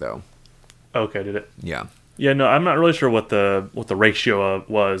flopped though. Okay, did it? Yeah. Yeah, no, I'm not really sure what the ratio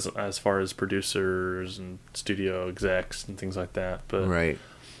was as far as producers and studio execs and things like that. But Right.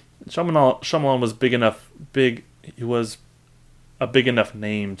 Shyamalan was he was a big enough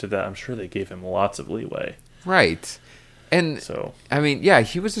name to that I'm sure they gave him lots of leeway. Right. And So I mean, yeah,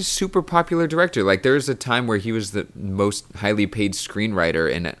 he was a super popular director. Like there was a time where he was the most highly paid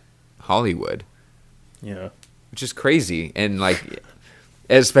screenwriter in Hollywood, yeah, which is crazy. And like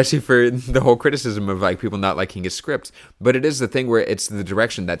especially for the whole criticism of like people not liking his scripts, but it is the thing where it's the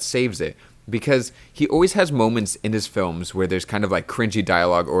direction that saves it, because he always has moments in his films where there's kind of like cringy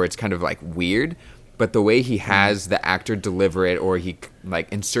dialogue or it's kind of like weird, but the way he has the actor deliver it or he like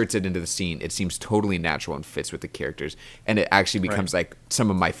inserts it into the scene, it seems totally natural and fits with the characters, and it actually becomes like some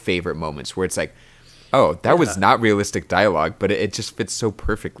of my favorite moments where it's like, oh, that was not realistic dialogue, but it just fits so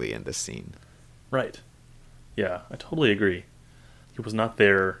perfectly in this scene. right. Yeah, I totally agree. He was not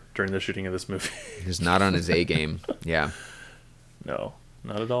there during the shooting of this movie. He's not on his A game. Yeah. No,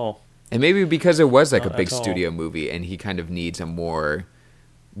 not at all. And maybe because it was like Not a big at all. studio movie and he kind of needs a more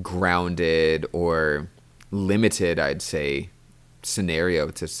grounded or limited, I'd say, scenario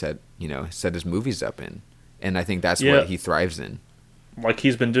to set his movies up in. And I think that's Yeah. what he thrives in. Like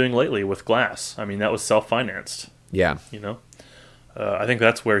he's been doing lately with Glass. I mean, that was self-financed, Yeah. you know? I think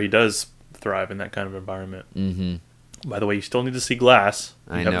that's where he does thrive in that kind of environment. Mm-hmm. By the way, you still need to see Glass.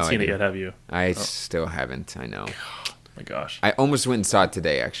 You I haven't know, seen I it do. yet, have you? I still haven't, I know. My gosh. I almost went and saw it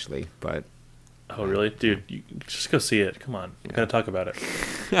today, actually, but Oh, really? Dude, you just go see it. Come on. We gotta talk about it.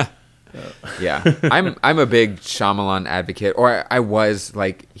 yeah. I'm a big Shyamalan advocate, or I was,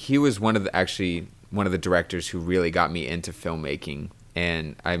 like, he was one of the directors who really got me into filmmaking.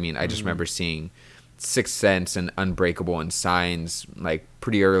 And I mean, I just remember seeing Sixth Sense and Unbreakable and Signs like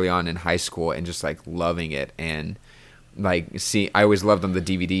pretty early on in high school and just like loving it. And like I always loved on the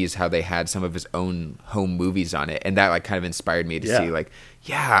DVDs how they had some of his own home movies on it, and that like kind of inspired me to see like,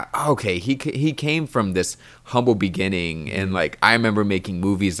 yeah, okay, he came from this humble beginning, and like I remember making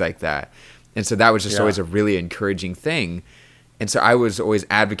movies like that, and so that was just always a really encouraging thing. And so I was always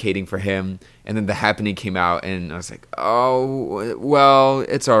advocating for him, and then The Happening came out, and I was like, oh, well,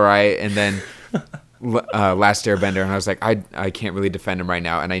 it's all right. And then Last Airbender, and I was like, I can't really defend him right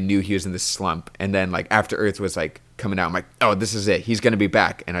now, and I knew he was in this slump. And then like After Earth was like coming out, I'm like, oh, this is it, he's gonna be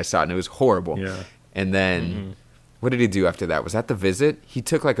back. And I saw it, and it was horrible. Yeah. And then what did he do after that? Was that The Visit? He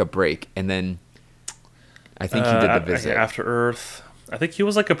took like a break, and then I think he did The Visit. After Earth. I think he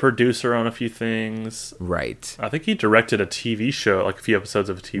was like a producer on a few things. Right. I think he directed a TV show, like a few episodes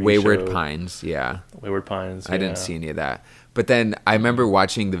of a TV Wayward show. Pines, yeah. Wayward Pines. I didn't see any of that. But then I remember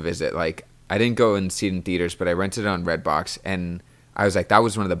watching The Visit. Like, I didn't go and see it in theaters, but I rented it on Redbox, and I was like, that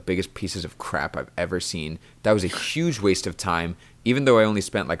was one of the biggest pieces of crap I've ever seen. That was a huge waste of time. Even though I only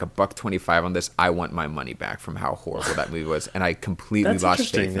spent like $1.25 on this, I want my money back from how horrible that movie was, and I completely That's lost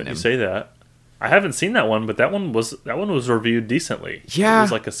interesting faith in that him. you say that. I haven't seen that one, but that one was reviewed decently. Yeah. It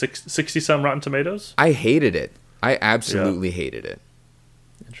was like a 60-some Rotten Tomatoes. I hated it. I absolutely hated it.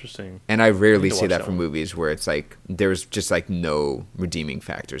 Interesting. And I rarely to see watch that that for one. movies where it's like there's just like no redeeming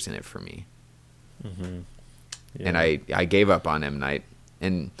factors in it for me. Yeah. And I gave up on M. Night,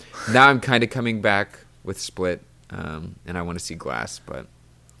 and now I'm kind of coming back with Split, and I want to see Glass, but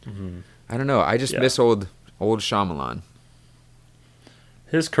I don't know. I just miss old Shyamalan.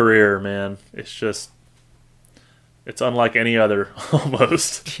 His career, man, it's unlike any other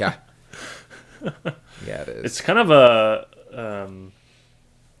almost. Yeah, yeah, it is. It's kind of a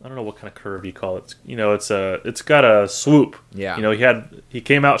I don't know what kind of curve you call it. You know, it's got a swoop. Yeah. You know, he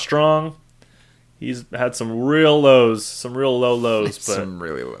came out strong. He's had some real lows, some real low lows, but some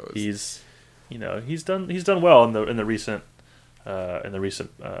really lows. he's done well in the recent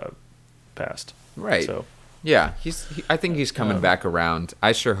past. Right. So Yeah, I think he's coming back around.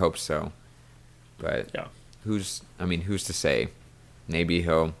 I sure hope so. But yeah. who's to say? Maybe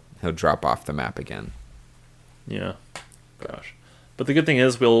he'll drop off the map again. Yeah. Gosh. But the good thing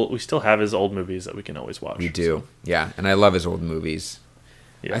is we still have his old movies that we can always watch. We do. Yeah, and I love his old movies.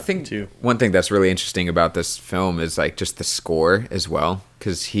 Yeah, I think me too. one thing that's really interesting about this film is like just the score as well,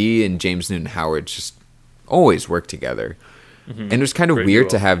 because he and James Newton Howard just always work together. And it was kind of Great weird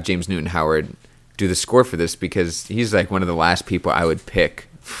duo. to have James Newton Howard do the score for this, because he's like one of the last people I would pick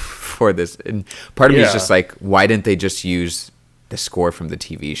for this. And part of me is just like, why didn't they just use the score from the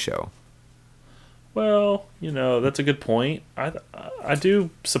TV show? Well, that's a good point. I do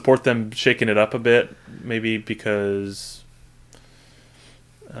support them shaking it up a bit, maybe because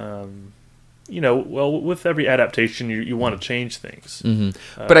well, with every adaptation, you want to change things.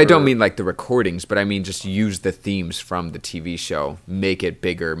 But I don't mean like the recordings, but I mean just use the themes from the TV show, make it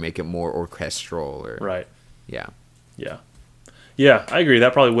bigger, make it more orchestral, or Right. yeah. Yeah, I agree.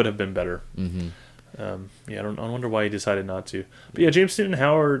 That probably would have been better. I wonder why he decided not to. But yeah, James Newton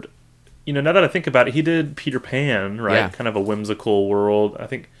Howard. Now that I think about it, he did Peter Pan, right? Yeah. Kind of a whimsical world. I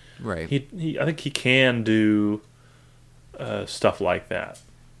think Right. I think he can do stuff like that.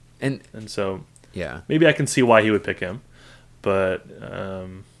 And So yeah. maybe I can see why he would pick him. But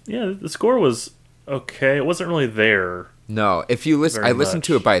the score was okay. It wasn't really there. No, if you listen, I listened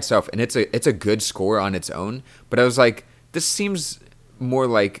to it by itself, and it's a good score on its own. But I was like, this seems more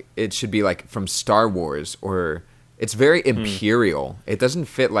like it should be like from Star Wars, or it's very imperial. It doesn't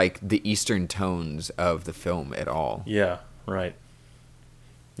fit like the Eastern tones of the film at all. Yeah, right.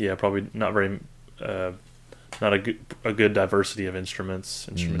 Yeah, probably not very, not a good diversity of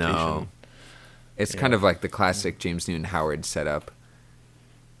instrumentation. No, it's kind of like the classic James Newton Howard setup,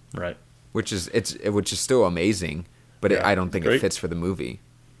 right? Which is still amazing, but I don't think it fits for the movie.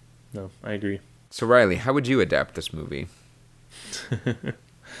 No, I agree. So Riley, how would you adapt this movie?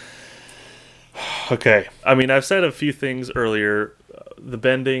 Okay, I mean, I've said a few things earlier. The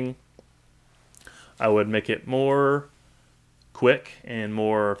bending, I would make it more quick and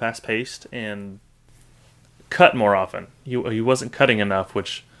more fast-paced and cut more often. He wasn't cutting enough,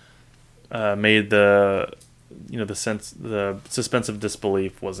 which made the suspense of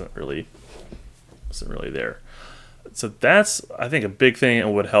disbelief wasn't really there. So that's, I think, a big thing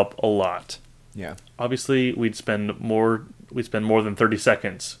and would help a lot. Yeah. Obviously, we'd spend more than 30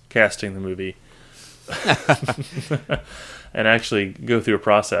 seconds casting the movie. And actually go through a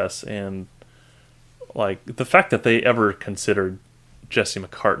process, and like the fact that they ever considered Jesse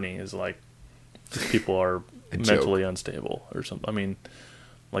McCartney is like, these people are mentally unstable or something. I mean,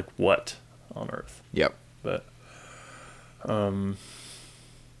 like, what on earth? Yep. But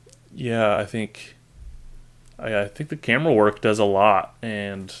yeah, I think the camera work does a lot,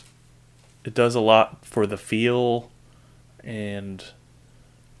 and it does a lot for the feel, and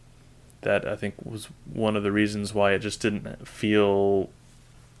that I think was one of the reasons why it just didn't feel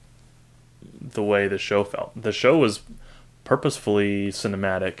the way the show felt. The show was purposefully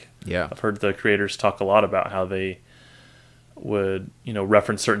cinematic. Yeah. I've heard the creators talk a lot about how they would,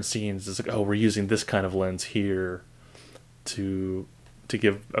 reference certain scenes. It's like, oh, we're using this kind of lens here to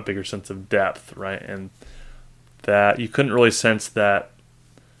give a bigger sense of depth, right? And that you couldn't really sense that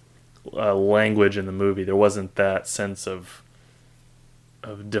language in the movie. There wasn't that sense of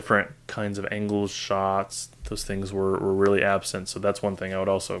different kinds of angles, shots. Those things were really absent. So that's one thing I would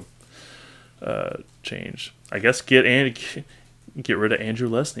also change. I guess get rid of Andrew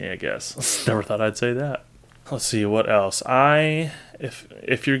Lesnie, I guess. Never thought I'd say that. Let's see, what else?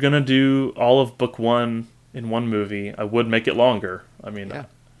 If you're going to do all of book one in one movie, I would make it longer. I mean, yeah.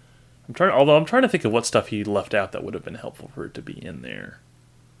 I'm trying to think of what stuff he left out that would have been helpful for it to be in there.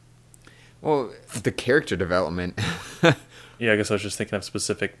 Well, the character development. Yeah, I guess I was just thinking of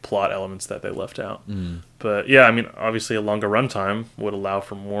specific plot elements that they left out. But yeah, I mean, obviously a longer runtime would allow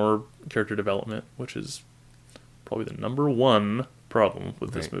for more character development, which is probably the number one problem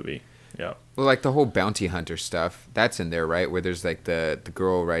with this movie. Yeah. Well, like the whole bounty hunter stuff, that's in there, right? Where there's like the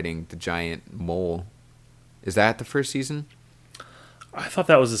girl riding the giant mole. Is that the first season? I thought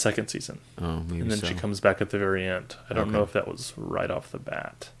that was the second season. Oh, maybe And then so. she comes back at the very end. I don't know if that was right off the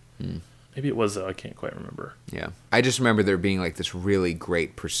bat. Maybe it was, though. I can't quite remember. Yeah. I just remember there being like this really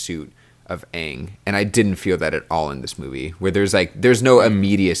great pursuit of Aang, and I didn't feel that at all in this movie, where there's no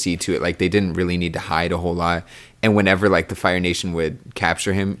immediacy to it. Like, they didn't really need to hide a whole lot, and whenever like the Fire Nation would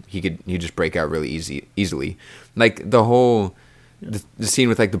capture him, he'd just break out really easily. Like the whole the scene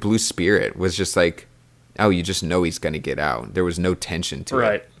with like the blue spirit was just like, oh, you just know he's gonna get out. There was no tension to it.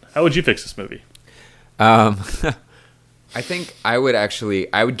 Right. How would you fix this movie? I think I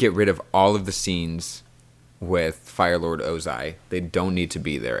would get rid of all of the scenes with Fire Lord Ozai. They don't need to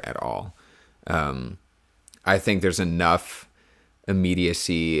be there at all. I think there's enough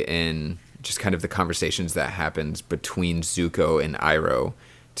immediacy in just kind of the conversations that happens between Zuko and Iroh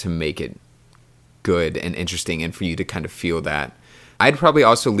to make it good and interesting, and for you to kind of feel that. I'd probably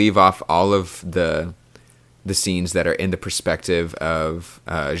also leave off all of the scenes that are in the perspective of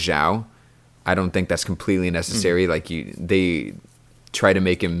Zhao. I don't think that's completely necessary. Like they try to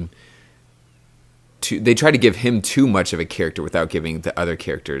make him they try to give him too much of a character without giving the other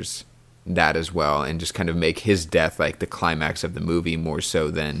characters that as well, and just kind of make his death like the climax of the movie more so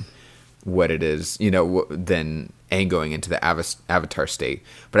than what it is, than Aang going into the Avatar state.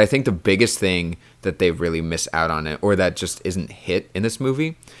 But I think the biggest thing that they really miss out on it, or that just isn't hit in this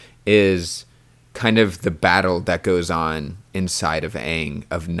movie, is kind of the battle that goes on inside of Aang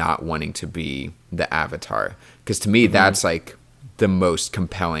of not wanting to be the Avatar. Because to me, that's like the most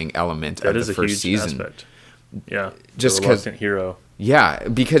compelling element of the first season. Aspect. Yeah, just the reluctant hero. Yeah,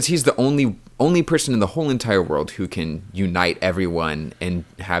 because he's the only person in the whole entire world who can unite everyone and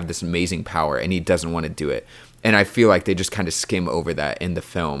have this amazing power, and he doesn't want to do it. And I feel like they just kind of skim over that in the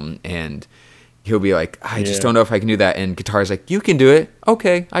film, and he'll be like, I just don't know if I can do that. And Katara's like, you can do it.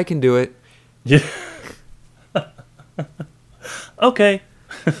 Okay, I can do it. Yeah. Okay.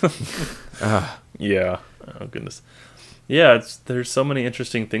 Yeah. Oh, goodness. Yeah, there's so many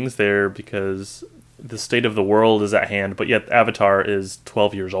interesting things there because the state of the world is at hand, but yet Avatar is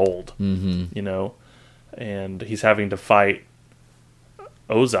 12 years old, you know, and he's having to fight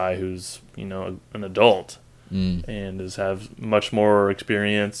Ozai, who's, you know, an adult and have much more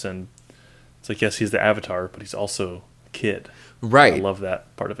experience. And it's like, yes, he's the Avatar, but he's also a kid. Right. I love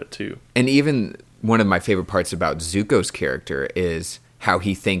that part of it too. And even one of my favorite parts about Zuko's character is how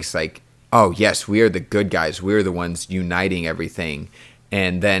he thinks like, oh, yes, we are the good guys. We're the ones uniting everything.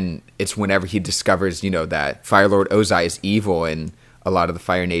 And then it's whenever he discovers, you know, that Fire Lord Ozai is evil and a lot of the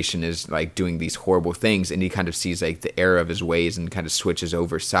Fire Nation is like doing these horrible things, and he kind of sees like the error of his ways and kind of switches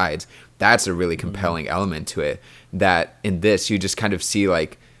over sides. That's a really compelling element to it. That in this, you just kind of see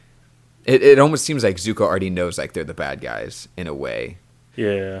like, it almost seems like Zuko already knows like they're the bad guys in a way.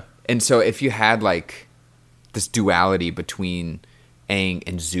 Yeah. And so if you had like this duality between Aang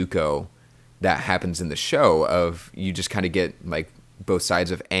and Zuko that happens in the show of you just kind of get like both sides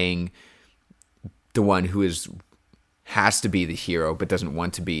of Aang, the one who has to be the hero but doesn't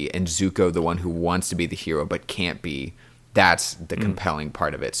want to be, and Zuko, the one who wants to be the hero but can't be. That's the compelling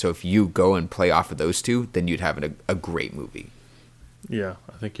part of it. So if you go and play off of those two, then you'd have a great movie. Yeah,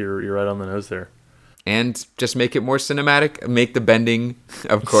 I think you're right on the nose there. And just make it more cinematic. Make the bending,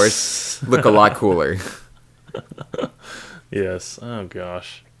 of course, look a lot cooler. Yes. Oh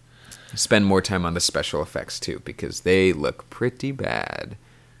gosh. Spend more time on the special effects too, because they look pretty bad.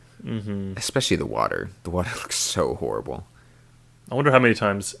 Especially the water. The water looks so horrible. I wonder how many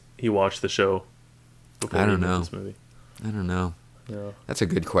times he watched the show before he made this movie. I don't know. Yeah. That's a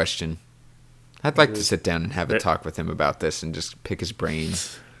good question. I'd like to sit down and have a talk with him about this and just pick his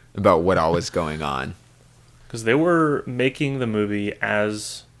brains about what all was going on. Because they were making the movie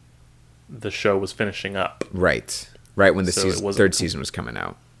as the show was finishing up. Right. Right when the third season was coming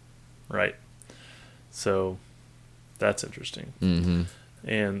out. Right. So that's interesting. Mm-hmm.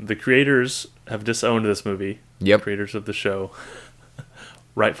 And the creators have disowned this movie. Yep. Creators of the show.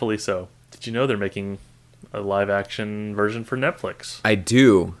 Rightfully so. Did you know they're making a live action version for Netflix? I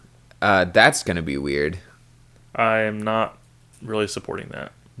do. That's going to be weird. I am not really supporting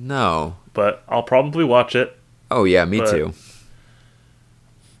that. No. But I'll probably watch it. Oh, yeah, me too.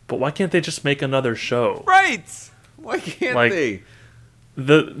 But why can't they just make another show? Right. Why can't they?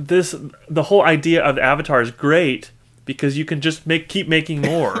 The whole idea of Avatar is great because you can just keep making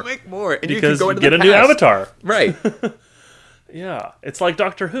more. Make more. And because you can go get a new Avatar. Right. Yeah. It's like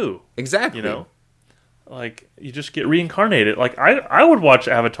Doctor Who. Exactly. You know? Like, you just get reincarnated. Like, I would watch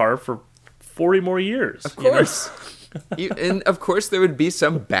Avatar for 40 more years. Of course. And, of course, there would be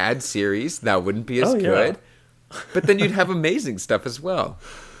some bad series that wouldn't be as good. But then you'd have amazing stuff as well.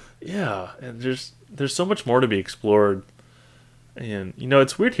 Yeah. And there's so much more to be explored. And, you know,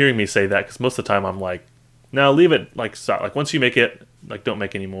 it's weird hearing me say that because most of the time I'm like, no, leave it, like, stop. Like, once you make it, like, don't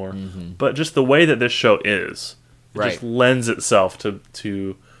make any more. Mm-hmm. But just the way that this show is, it just lends itself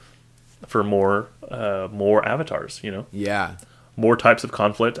for more avatars, you know? Yeah. More types of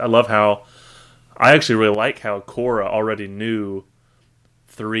conflict. I actually really like how Korra already knew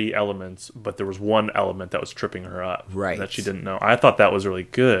 3 elements, but there was one element that was tripping her up. Right. That she didn't know. I thought that was really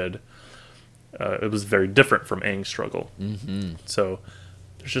good. It was very different from Aang's struggle. Mm-hmm. So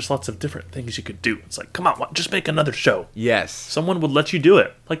there's just lots of different things you could do. It's like, come on, just make another show. Yes. Someone would let you do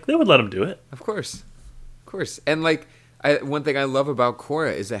it. Like, they would let them do it. Of course. Of course. And, like, one thing I love about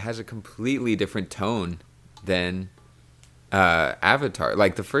Korra is it has a completely different tone than Avatar,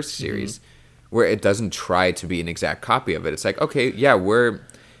 like the first series, where it doesn't try to be an exact copy of it. It's like, okay, yeah, we're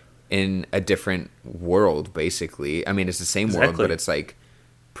in a different world, basically. I mean, it's the same world, but it's like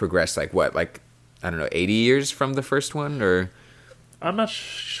progressed like what? Like, I don't know, 80 years from the first one? Or I'm not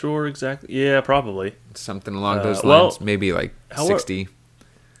sure exactly. Yeah, probably. Something along those lines. Maybe like 60.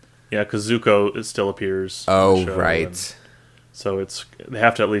 Yeah, because Zuko still appears. Oh, right. So they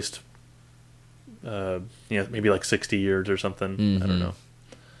have to at least, maybe like 60 years or something. Mm-hmm. I don't know.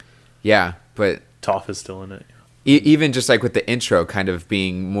 Yeah, but Toph is still in it. Even just like with the intro kind of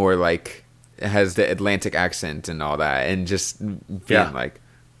being more like, it has the Atlantic accent and all that, and just being like,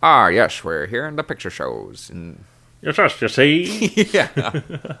 Ah, yes, we're here in the picture shows. And You see?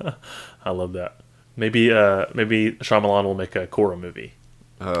 yeah. I love that. Maybe Shyamalan will make a Korra movie,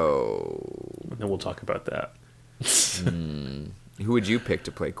 Oh. and then we'll talk about that. Who would you pick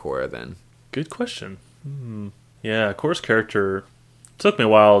to play Korra then? Good question. Yeah, Korra's character took me a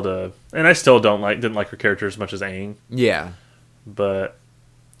while to, and I still didn't like her character as much as Aang, Yeah. but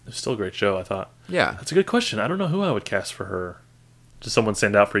it's still a great show. I thought Yeah. that's a good question. I don't know who I would cast for her. Does someone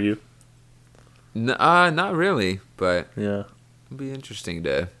stand out for you? Not really, but Yeah. it'll be interesting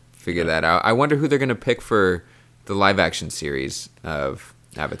to figure that out. I wonder who they're going to pick for the live action series of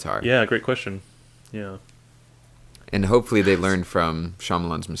Avatar. Yeah, great question. Yeah. And hopefully they learn from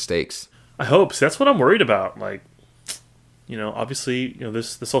Shyamalan's mistakes. I hope. See, that's what I'm worried about. Like, obviously,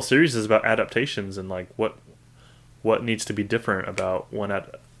 this whole series is about adaptations and like what needs to be different about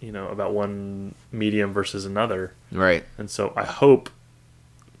about one medium versus another. Right. And so I hope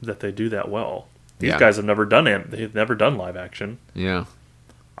that they do that well. These Yeah. guys have never done it. They've never done live action. Yeah.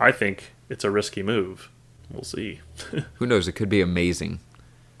 I think it's a risky move. We'll see. Who knows? It could be amazing.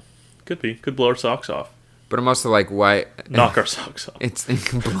 Could be. Could blow our socks off. But I'm also like, why? Knock our socks off. It's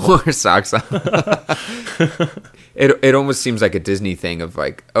blow our socks off. It almost seems like a Disney thing of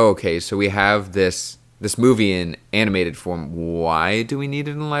like, oh, okay, so we have this movie in animated form. Why do we need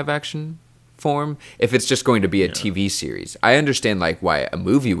it in live action form if it's just going to be a TV series? I understand like why a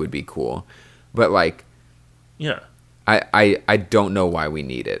movie would be cool, but like, Yeah. I don't know why we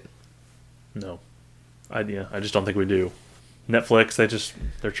need it. No. I just don't think we do. Netflix,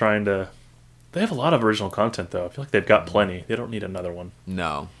 they're trying to. They have a lot of original content though. I feel like they've got plenty. They don't need another one.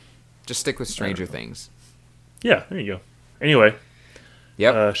 No, just stick with Stranger Things. Yeah, there you go. Anyway,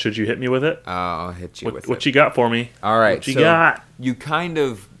 Yep. should you hit me with it? I'll hit you with What it. you got for me? All right. What you so got? You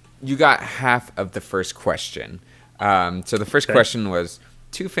got half of the first question. So the first Okay. question was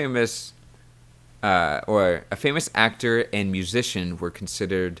a famous actor and musician were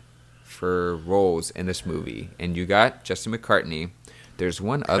considered for roles in this movie, and you got Jesse McCartney. There's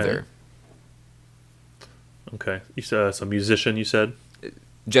one other. Okay. You said a musician. You said.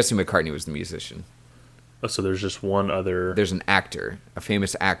 Jesse McCartney was the musician. Oh, so there's just one other. There's an actor, a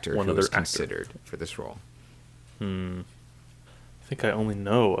famous actor, One who was other actor. considered for this role. I think I only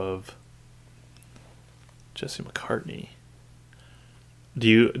know of Jesse McCartney. Do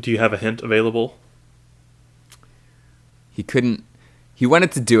you have a hint available? He couldn't. He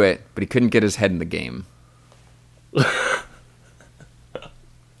wanted to do it, but he couldn't get his head in the game.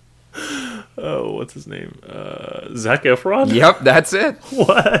 Oh, what's his name? Zac Efron? Yep, that's it.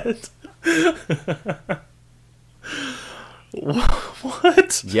 What?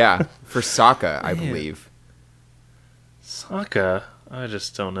 What? Yeah, for Sokka, I believe. Sokka? I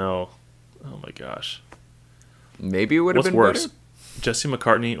just don't know. Oh my gosh. Maybe it would have What's been worse? better. Jesse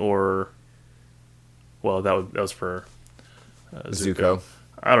McCartney or... Well, that was for Zuko.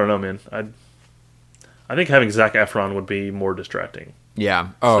 I don't know, man. I think having Zac Efron would be more distracting. Yeah.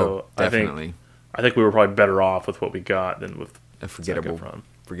 Oh, So, definitely. I think we were probably better off with what we got than with A forgettable Zac Efron.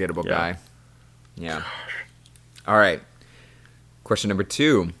 forgettable Yeah. guy. Yeah. All right. Question number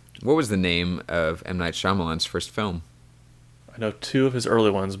 2. What was the name of M. Night Shyamalan's first film? I know two of his early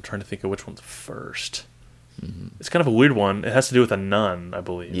ones. I'm trying to think of which one's first. It's kind of a weird one. It has to do with a nun, I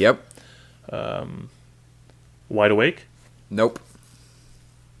believe. Yep. Wide Awake? Nope.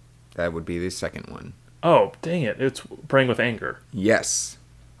 That would be the second one. Oh, dang it. It's Praying with Anger. Yes.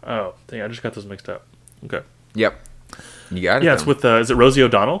 Oh, dang, I just got those mixed up. Okay. Yep. You got it. Yeah, it's then. with, is it Rosie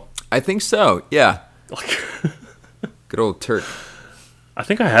O'Donnell? I think so. Yeah. Good old Turk. I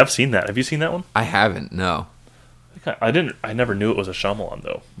think I have seen that. Have you seen that one? I haven't. No. I never knew it was a Shyamalan,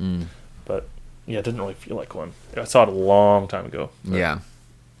 though. But, yeah, it didn't really feel like one. I saw it a long time ago. But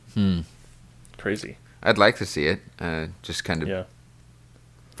Yeah. Crazy. I'd like to see it. Just kind of Yeah.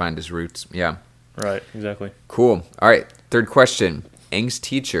 find his roots. Yeah. Right, exactly. Cool. All right. Third question. Aang's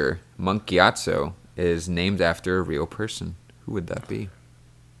teacher, Monk Gyatso, is named after a real person. Who would that be?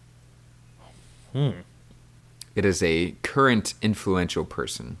 It is a current influential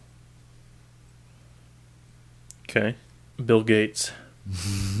person. Okay. Bill Gates.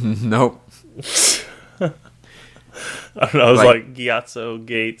 Nope. I don't know. I was Like- like Gyatso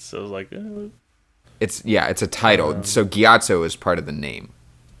Gates. I was like, It's a title. So Gyatso is part of the name.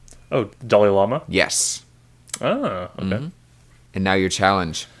 oh, Dalai Lama? Yes. Ah, okay. And now your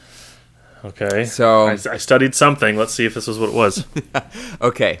challenge. Okay. So- I studied something. Let's see if this was what it was.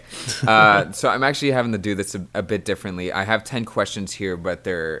 Okay. So I'm actually having to do this a bit differently. I have 10 questions here, but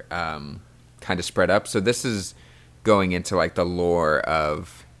they're kind of spread up. So this is going into like the lore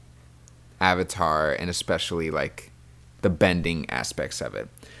of Avatar and especially like the bending aspects of it.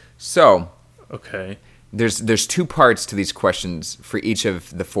 So Okay. there's two parts to these questions for each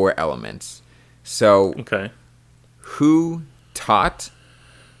of the four elements. So Okay. who taught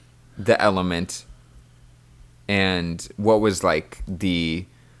the element, and what was like the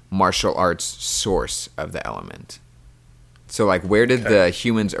martial arts source of the element? So like, where did Okay. the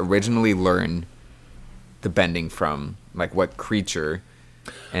humans originally learn the bending from? Like, what creature?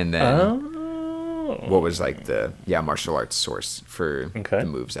 And then Oh. what was like the martial arts source for Okay. the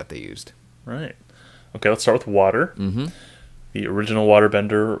moves that they used? Right. Okay, let's start with water. Mm-hmm. The original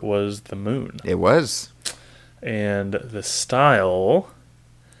waterbender was the moon. It was. And the style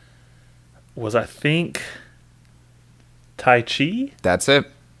was, I think, Tai Chi? That's it.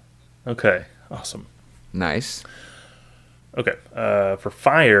 Okay, awesome. Nice. Okay, for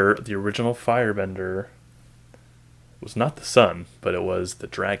fire, the original firebender was not the sun, but it was the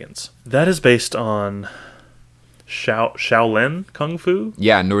dragons. That is based on Shaolin Kung Fu?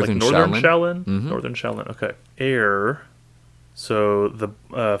 Yeah, Northern Northern Shaolin. Shaolin? Mhm. Northern Shaolin, okay. Air, so the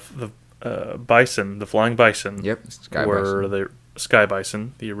bison, the flying bison, Yep. Sky were Bison. the sky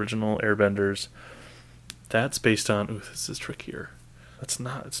bison, the original airbenders. That's based on, ooh, this is trickier. It's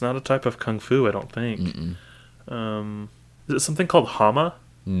not a type of kung fu, I don't think. Is it something called Hama?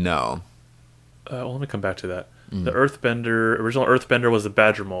 No. Well, let me come back to that. The earthbender, original earthbender was the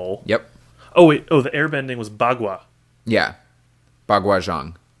badger mole. Yep. Oh wait, the airbending was Bagua. Yeah. Bagua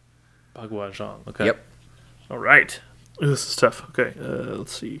Zhang. Bagua Zhang. Okay. Yep. All right. Ooh, this is tough. Okay,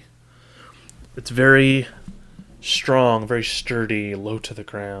 let's see. It's very strong, very sturdy, low to the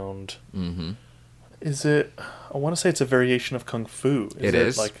ground. Mm-hmm. Is it? I want to say it's a variation of kung fu. It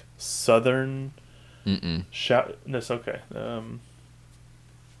is. Like southern? Mm-mm. That's okay.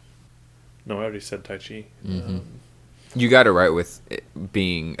 No, I already said Tai Chi. Mm-hmm. You got it right with it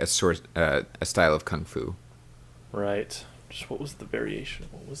being a style of kung fu. Right. Just what was the variation?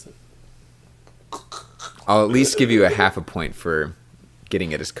 What was it? I'll at least give you a half a point for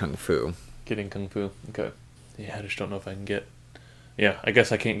getting it as kung fu. Getting kung fu. Okay. Yeah, I just don't know if I can get. Yeah, I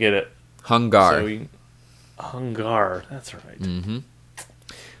guess I can't get it. Hungar. So Hungar. That's right. Mm-hmm.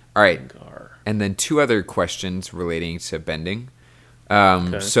 All right. Hungar. And then two other questions relating to bending.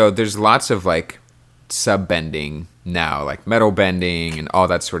 Okay. So there's lots of like sub bending now, like metal bending and all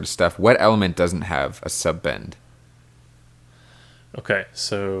that sort of stuff. What element doesn't have a sub bend? Okay,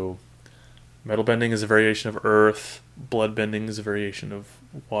 so metal bending is a variation of earth. Blood bending is a variation of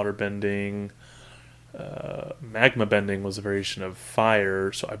water bending. Magma bending was a variation of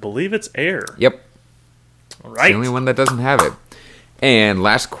fire. So I believe it's air. Yep. All It's right. the only one that doesn't have it. And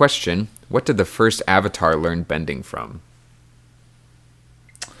last question, what did the first Avatar learn bending from?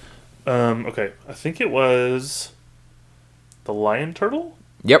 Okay, I think it was the lion turtle.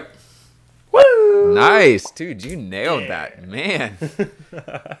 Yep. Woo! Nice. Dude, you nailed Yeah. that. Man.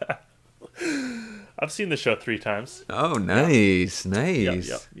 I've seen the show 3 times. Oh, nice.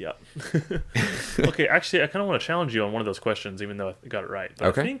 Nice. Yep. Okay, actually, I kind of want to challenge you on one of those questions, even though I got it right. But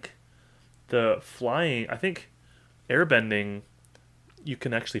Okay. I think I think airbending, you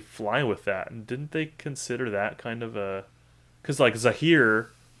can actually fly with that. And didn't they consider that kind of a... Because, like, Zahir,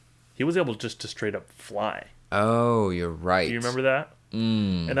 he was able just to straight up fly. Oh, you're right. Do you remember that?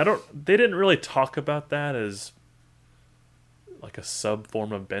 Mm. And they didn't really talk about that as like a sub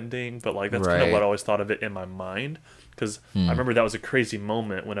form of bending, but like that's kind of Right. what I always thought of it in my mind, because I remember that was a crazy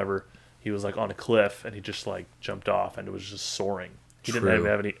moment whenever he was like on a cliff and he just like jumped off and it was just soaring. He True.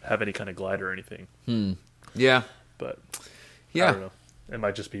 didn't have any kind of glider or anything. Yeah. But I Yeah. don't know. It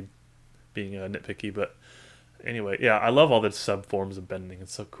might just be being nitpicky, but anyway, yeah, I love all the sub forms of bending.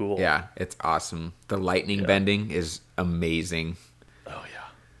 It's so cool. Yeah, it's awesome. The lightning Yeah. bending is amazing. Oh yeah.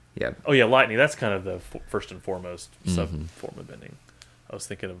 Yeah. Oh yeah, lightning. That's kind of the first and foremost sub form of bending. I was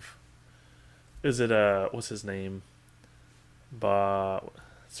thinking of. Is it what's his name? Start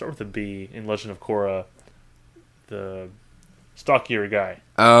with a B in Legend of Korra. The stockier guy,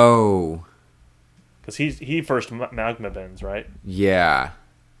 Oh, because he first magma bends, right? yeah.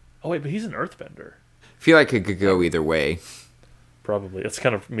 Oh wait, but he's an earthbender. I feel like it could go either way. Probably. It's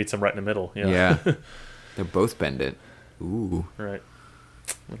kind of meets him right in the middle. Yeah. Yeah. They both bend it. Ooh, Right.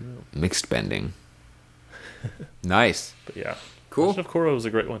 I don't know. mixed bending. Nice. But yeah. Cool. Legend of Korra was a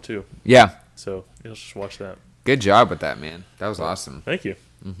great one too. Yeah. So you'll just watch that. Good job with that, man. That was awesome. Thank you.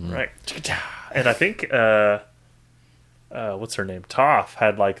 Right. And I think what's her name? Toph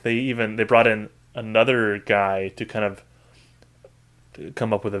had like they brought in another guy to kind of to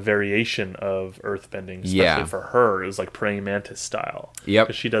come up with a variation of earthbending, especially Yeah. for her. It was like praying mantis style. Yep.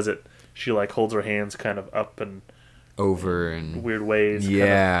 Because she does it. She like holds her hands kind of up and Over and weird ways. kind of-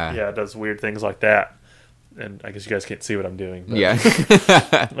 Yeah. yeah, does weird things like that. and I guess you guys can't see what I'm doing. But, Yeah.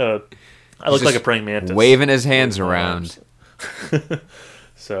 I look like a praying mantis. Waving his hands around.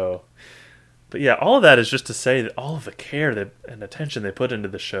 So, but yeah, all of that is just to say that all of the care and attention they put into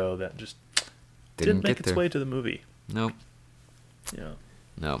the show that just didn't make its way to the movie. Nope. Yeah.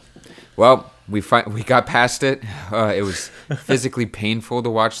 No. Well, we got past it. It was physically painful to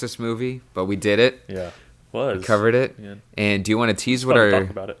watch this movie, but we did it. Yeah. Was. We covered it. Yeah. And do you want to tease what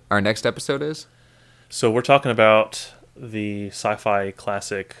our next episode is? So we're talking about the sci-fi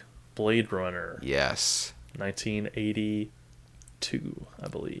classic Blade Runner. Yes. 1982, I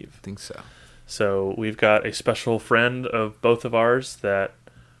believe. I think so. So we've got a special friend of both of ours that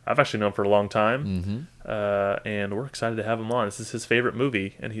I've actually known for a long time. Mm-hmm. And we're excited to have him on. This is his favorite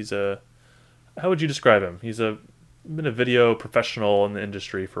movie, and he's how would you describe him? He's been a video professional in the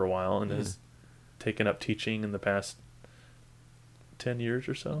industry for a while and has taken up teaching in the past 10 years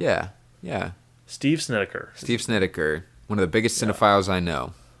or so. Yeah. Steve Snedeker. Steve Snedeker, one of the biggest cinephiles I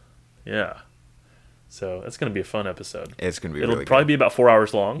know. Yeah. So it's going to be a fun episode. It's going to be It'll really probably good. be about 4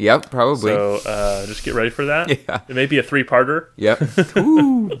 hours long. Yep, probably. So just get ready for that. Yeah. It may be a 3-parter. Yep.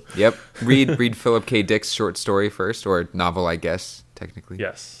 Ooh. Yep. Read Philip K. Dick's short story first, or novel, I guess, technically.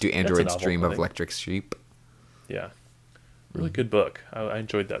 Yes. Do That's a Androids novel, Dream I of think. Electric Sheep? Yeah. Really good book. I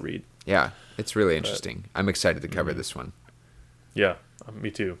enjoyed that read. Yeah, it's really interesting. I'm excited to cover this one. Yeah,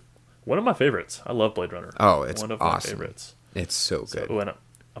 me too. One of my favorites. I love Blade Runner. Oh, it's one of awesome. my favorites. It's so good. So, and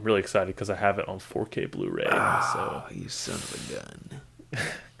I'm really excited because I have it on 4K Blu-ray. Oh, you son of a gun.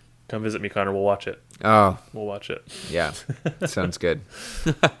 Come visit me, Connor. We'll watch it. Oh, We'll watch it. yeah. Sounds good.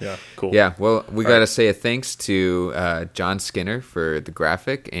 Yeah, cool. Yeah, well, we got to say a thanks to John Skinner for the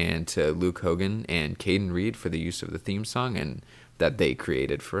graphic and to Luke Hogan and Caden Reed for the use of the theme song and that they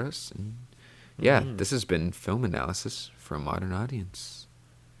created for us. And yeah, this has been Film Analysis for a Modern Audience.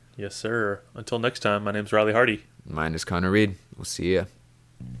 Yes, sir. Until next time, my name's Riley Hardy. Mine is Connor Reed. We'll see ya.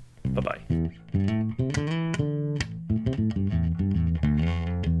 Bye-bye.